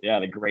 Yeah,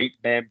 the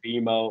Great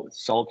Bambino,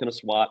 Sultan of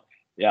SWAT.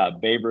 Yeah,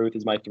 Babe Ruth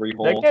is my 3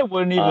 hole. That guy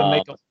wouldn't even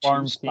make a 2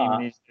 farm team spot.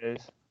 these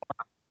days.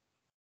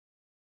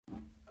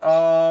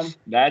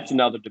 That's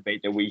another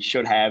debate that we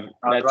should have.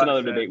 That's about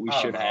another to say, debate we I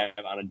don't should know.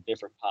 have on a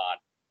different pod.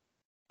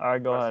 All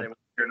right, go ahead.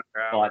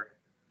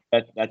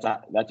 But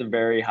that's a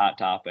very hot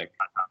topic.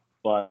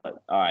 But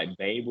all right,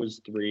 Babe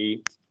was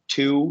 3.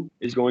 2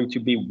 is going to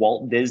be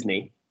Walt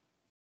Disney.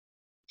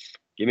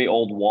 Give me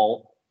old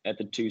Walt at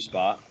the 2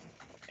 spot.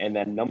 And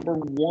then number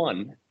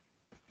 1,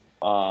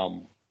 I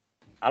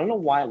don't know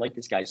why I like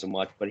this guy so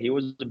much, but he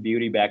was a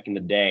beauty back in the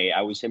day.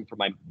 I was him for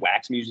my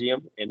wax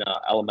museum in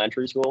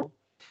elementary school.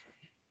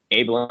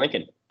 Abe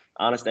Lincoln.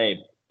 Honest Abe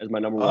is my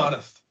number 1.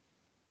 Honest.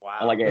 Wow.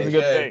 I like That's a Abe.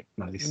 good Hey. pick.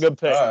 Nice. Good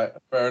pick. All right,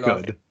 fair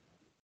enough. Good.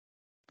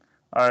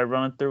 All right,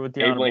 run it through with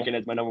the Abe honorable. Lincoln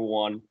is my number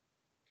 1.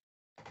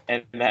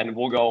 And then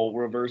we'll go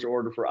reverse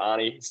order for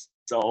Ani.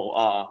 So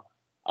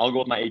I'll go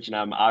with my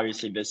H&M.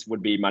 Obviously, this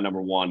would be my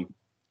number 1.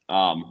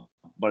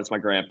 But it's my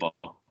grandpa.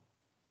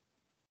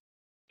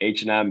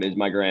 H&M is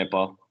my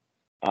grandpa.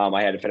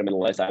 I had to fit him in the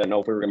list. I didn't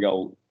know if we were going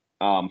to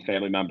go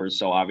family members.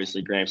 So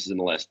obviously, Gramps is in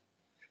the list.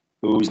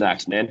 Who's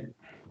next, man?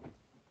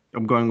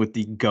 I'm going with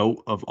the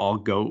GOAT of all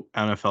GOAT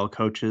NFL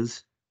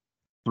coaches.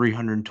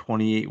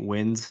 328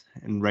 wins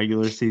in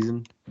regular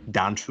season.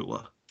 Don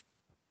Shula.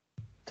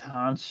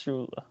 Don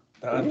Shula.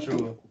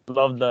 True.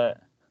 Love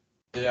that.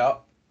 Yeah.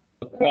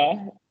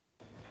 Okay.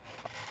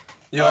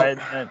 Yo. All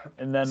right,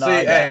 and then See,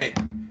 I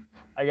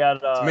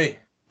got it's me.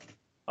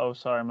 Oh,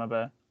 sorry, my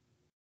bad.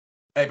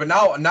 Hey, but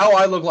now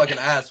I look like an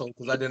asshole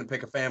because I didn't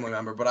pick a family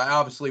member, but I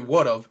obviously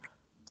would have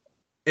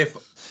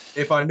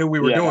if I knew we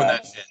were doing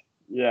that shit.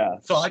 Yeah.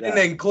 So I didn't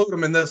include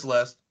him in this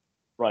list.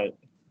 Right.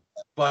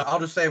 But I'll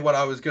just say what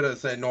I was gonna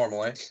say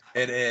normally.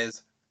 It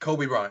is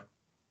Kobe Bryant.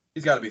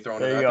 He's got to be thrown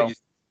There in. you I go. think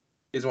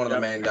he's one of the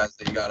main guys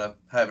that you gotta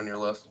have in your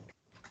list.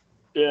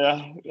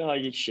 Yeah,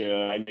 you should.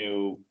 I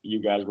knew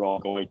you guys were all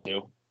going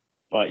to.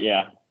 But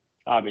yeah,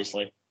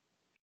 obviously.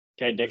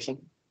 Okay, Dixon.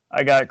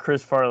 I got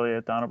Chris Farley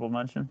at the honorable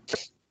mention.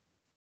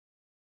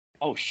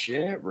 Oh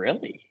shit,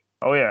 really?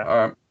 Oh yeah.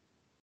 All right.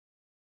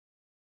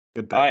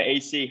 Good pick. All right,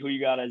 AC, who you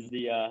got as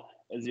the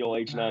old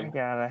I H&M?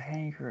 got a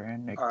hanker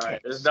in the All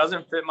right, case. this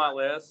doesn't fit my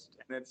list,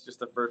 and it's just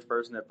the first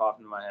person that popped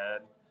into my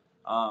head.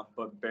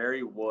 But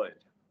Barry Wood.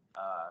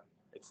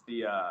 It's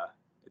the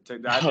it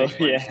took I had to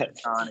explain this to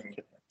Connie.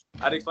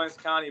 I had to explain this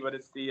to Connie, but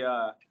it's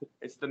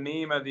the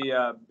meme of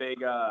the big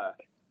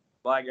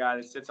black guy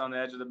that sits on the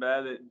edge of the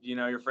bed that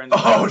your friends.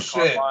 Oh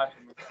shit!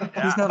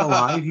 He's not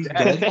alive. He's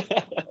dead.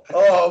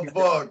 Oh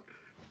fuck!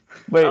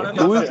 Wait, I don't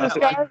know who is about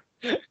this that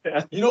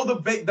guy? You know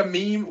the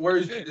meme where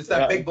it's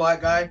that big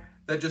black guy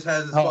that just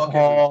has his fucking.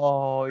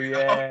 Oh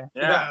yeah.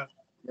 Yeah.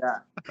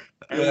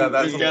 Yeah,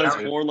 that's He's got his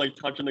hilarious. horn like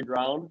touching the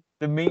ground.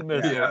 The meat Yeah,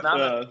 missile.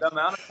 the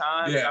amount of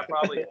times Yeah. I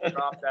probably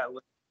dropped that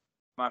list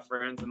with my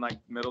friends in like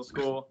middle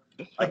school,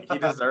 like he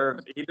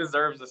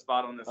deserves a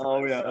spot on this Oh,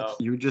 list. yeah. So,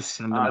 You just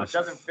send him it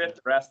doesn't fit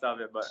the rest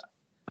of it, but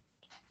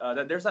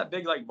there's that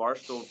big like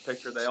Barstool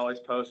picture they always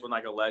post when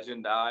like a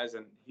legend dies,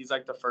 and he's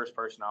like the first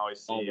person I always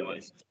see.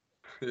 Always.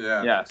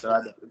 Yeah. Yeah,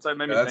 so it's like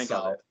made me Yeah, think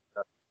that's of it.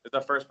 It's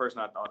the first person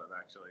I thought of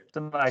actually. It's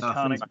an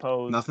iconic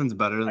pose. Nothing's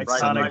better than Iconic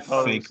sending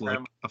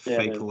pose. a Yeah,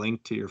 fake dude.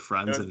 link to your It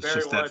friends, was and it's Barry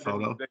just that Woods and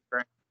photo. Big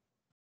Frank.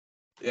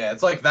 Yeah,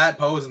 it's like that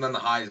pose and then the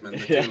Heisman,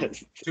 the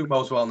Yes. two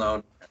most well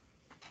known.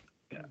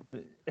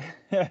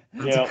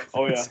 Yeah.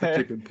 Oh yeah. Such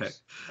a good pick.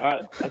 All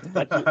right.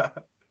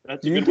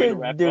 That's a You good way to could,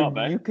 wrap it dude, up,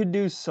 eh? you could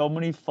do so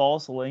many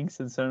false links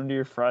and send them to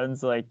your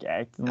friends, like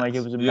acting like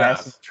it was a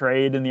Yes. massive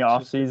trade in the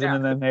off season, Yeah.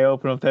 and then they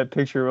open up that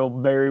picture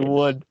of Barry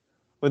Wood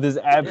with his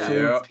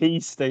absolute Yeah.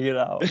 piece sticking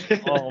out.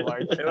 Oh my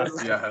It god!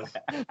 was, Yes.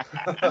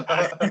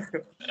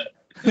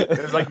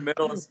 it was like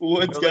middle of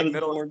Wood's got his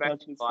middle torn of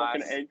touch his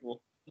fucking class.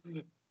 ankle. Yeah,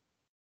 me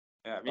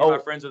and Oh. my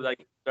friends would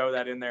like throw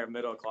that in there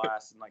middle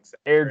class and like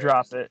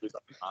Airdrop just it. do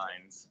some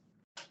lines.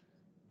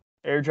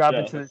 Airdrop Yeah.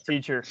 it to the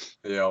teacher.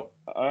 Yep,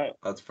 All right.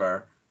 that's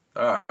fair.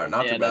 All right,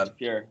 not Yeah, too that's bad.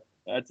 pure.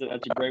 That's a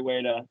great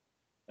way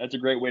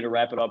to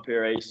wrap it up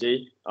here,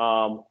 AC.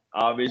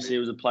 Obviously it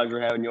was a pleasure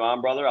having you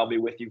on, brother. I'll be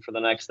with you for the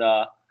next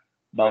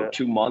about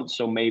 2 months,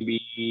 so maybe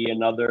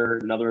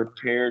another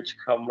appearance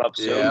coming up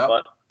soon. Yeah.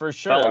 But For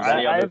sure. Fellas,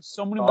 any I other have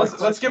so many more Let's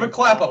give a questions,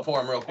 clap dog. up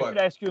for him real I quick. could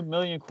ask you a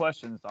million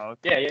questions, dog.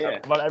 yeah.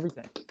 About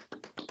everything.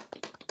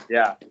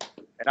 Yeah.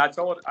 And I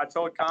told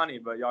Connie,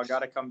 but y'all got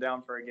to come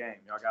down for a game.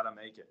 Y'all got to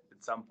make it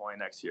at some point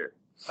next year.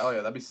 Oh yeah,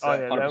 that'd be sick. Oh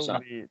yeah, that 100%.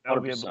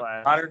 would be a 100%.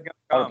 blast. Connor's gonna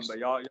come, 100%. but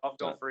y'all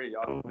feel free.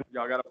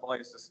 Y'all got a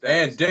place to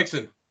stay. And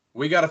Dixon,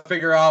 we got to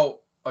figure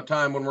out a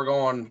time when we're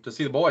going to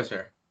see the boys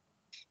here.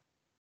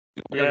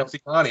 We're gonna Yeah. go see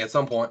Connie at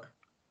some point.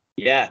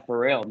 Yeah, for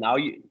real. Now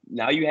you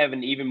have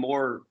an even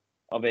more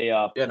of a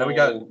Yeah, now we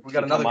pull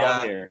got to another come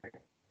out guy. here.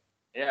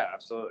 Yeah,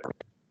 absolutely.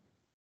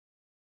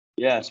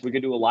 Yes, we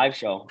could do a live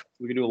show.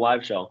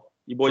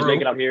 You boys True.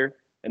 make it out here,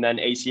 and then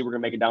AC, we're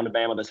gonna make it down to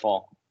Bama this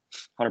fall.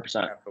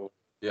 100%. Absolutely.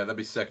 Yeah, that'd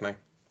be sickening.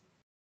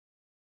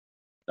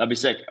 That'd be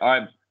sick. All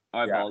right,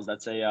 Yeah. fellas.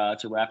 That's a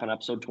wrap on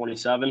episode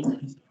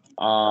 27.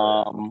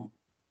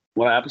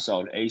 What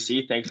episode?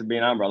 AC, thanks for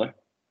being on, brother.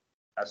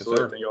 Absolutely.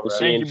 sir. Thank you all We'll very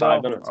see you Thank in you,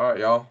 5 bro. minutes. All right,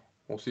 y'all.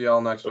 We'll see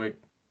y'all next week.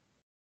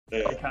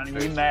 Hey, Connie,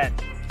 we met.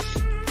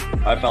 All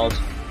right,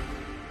 fellas.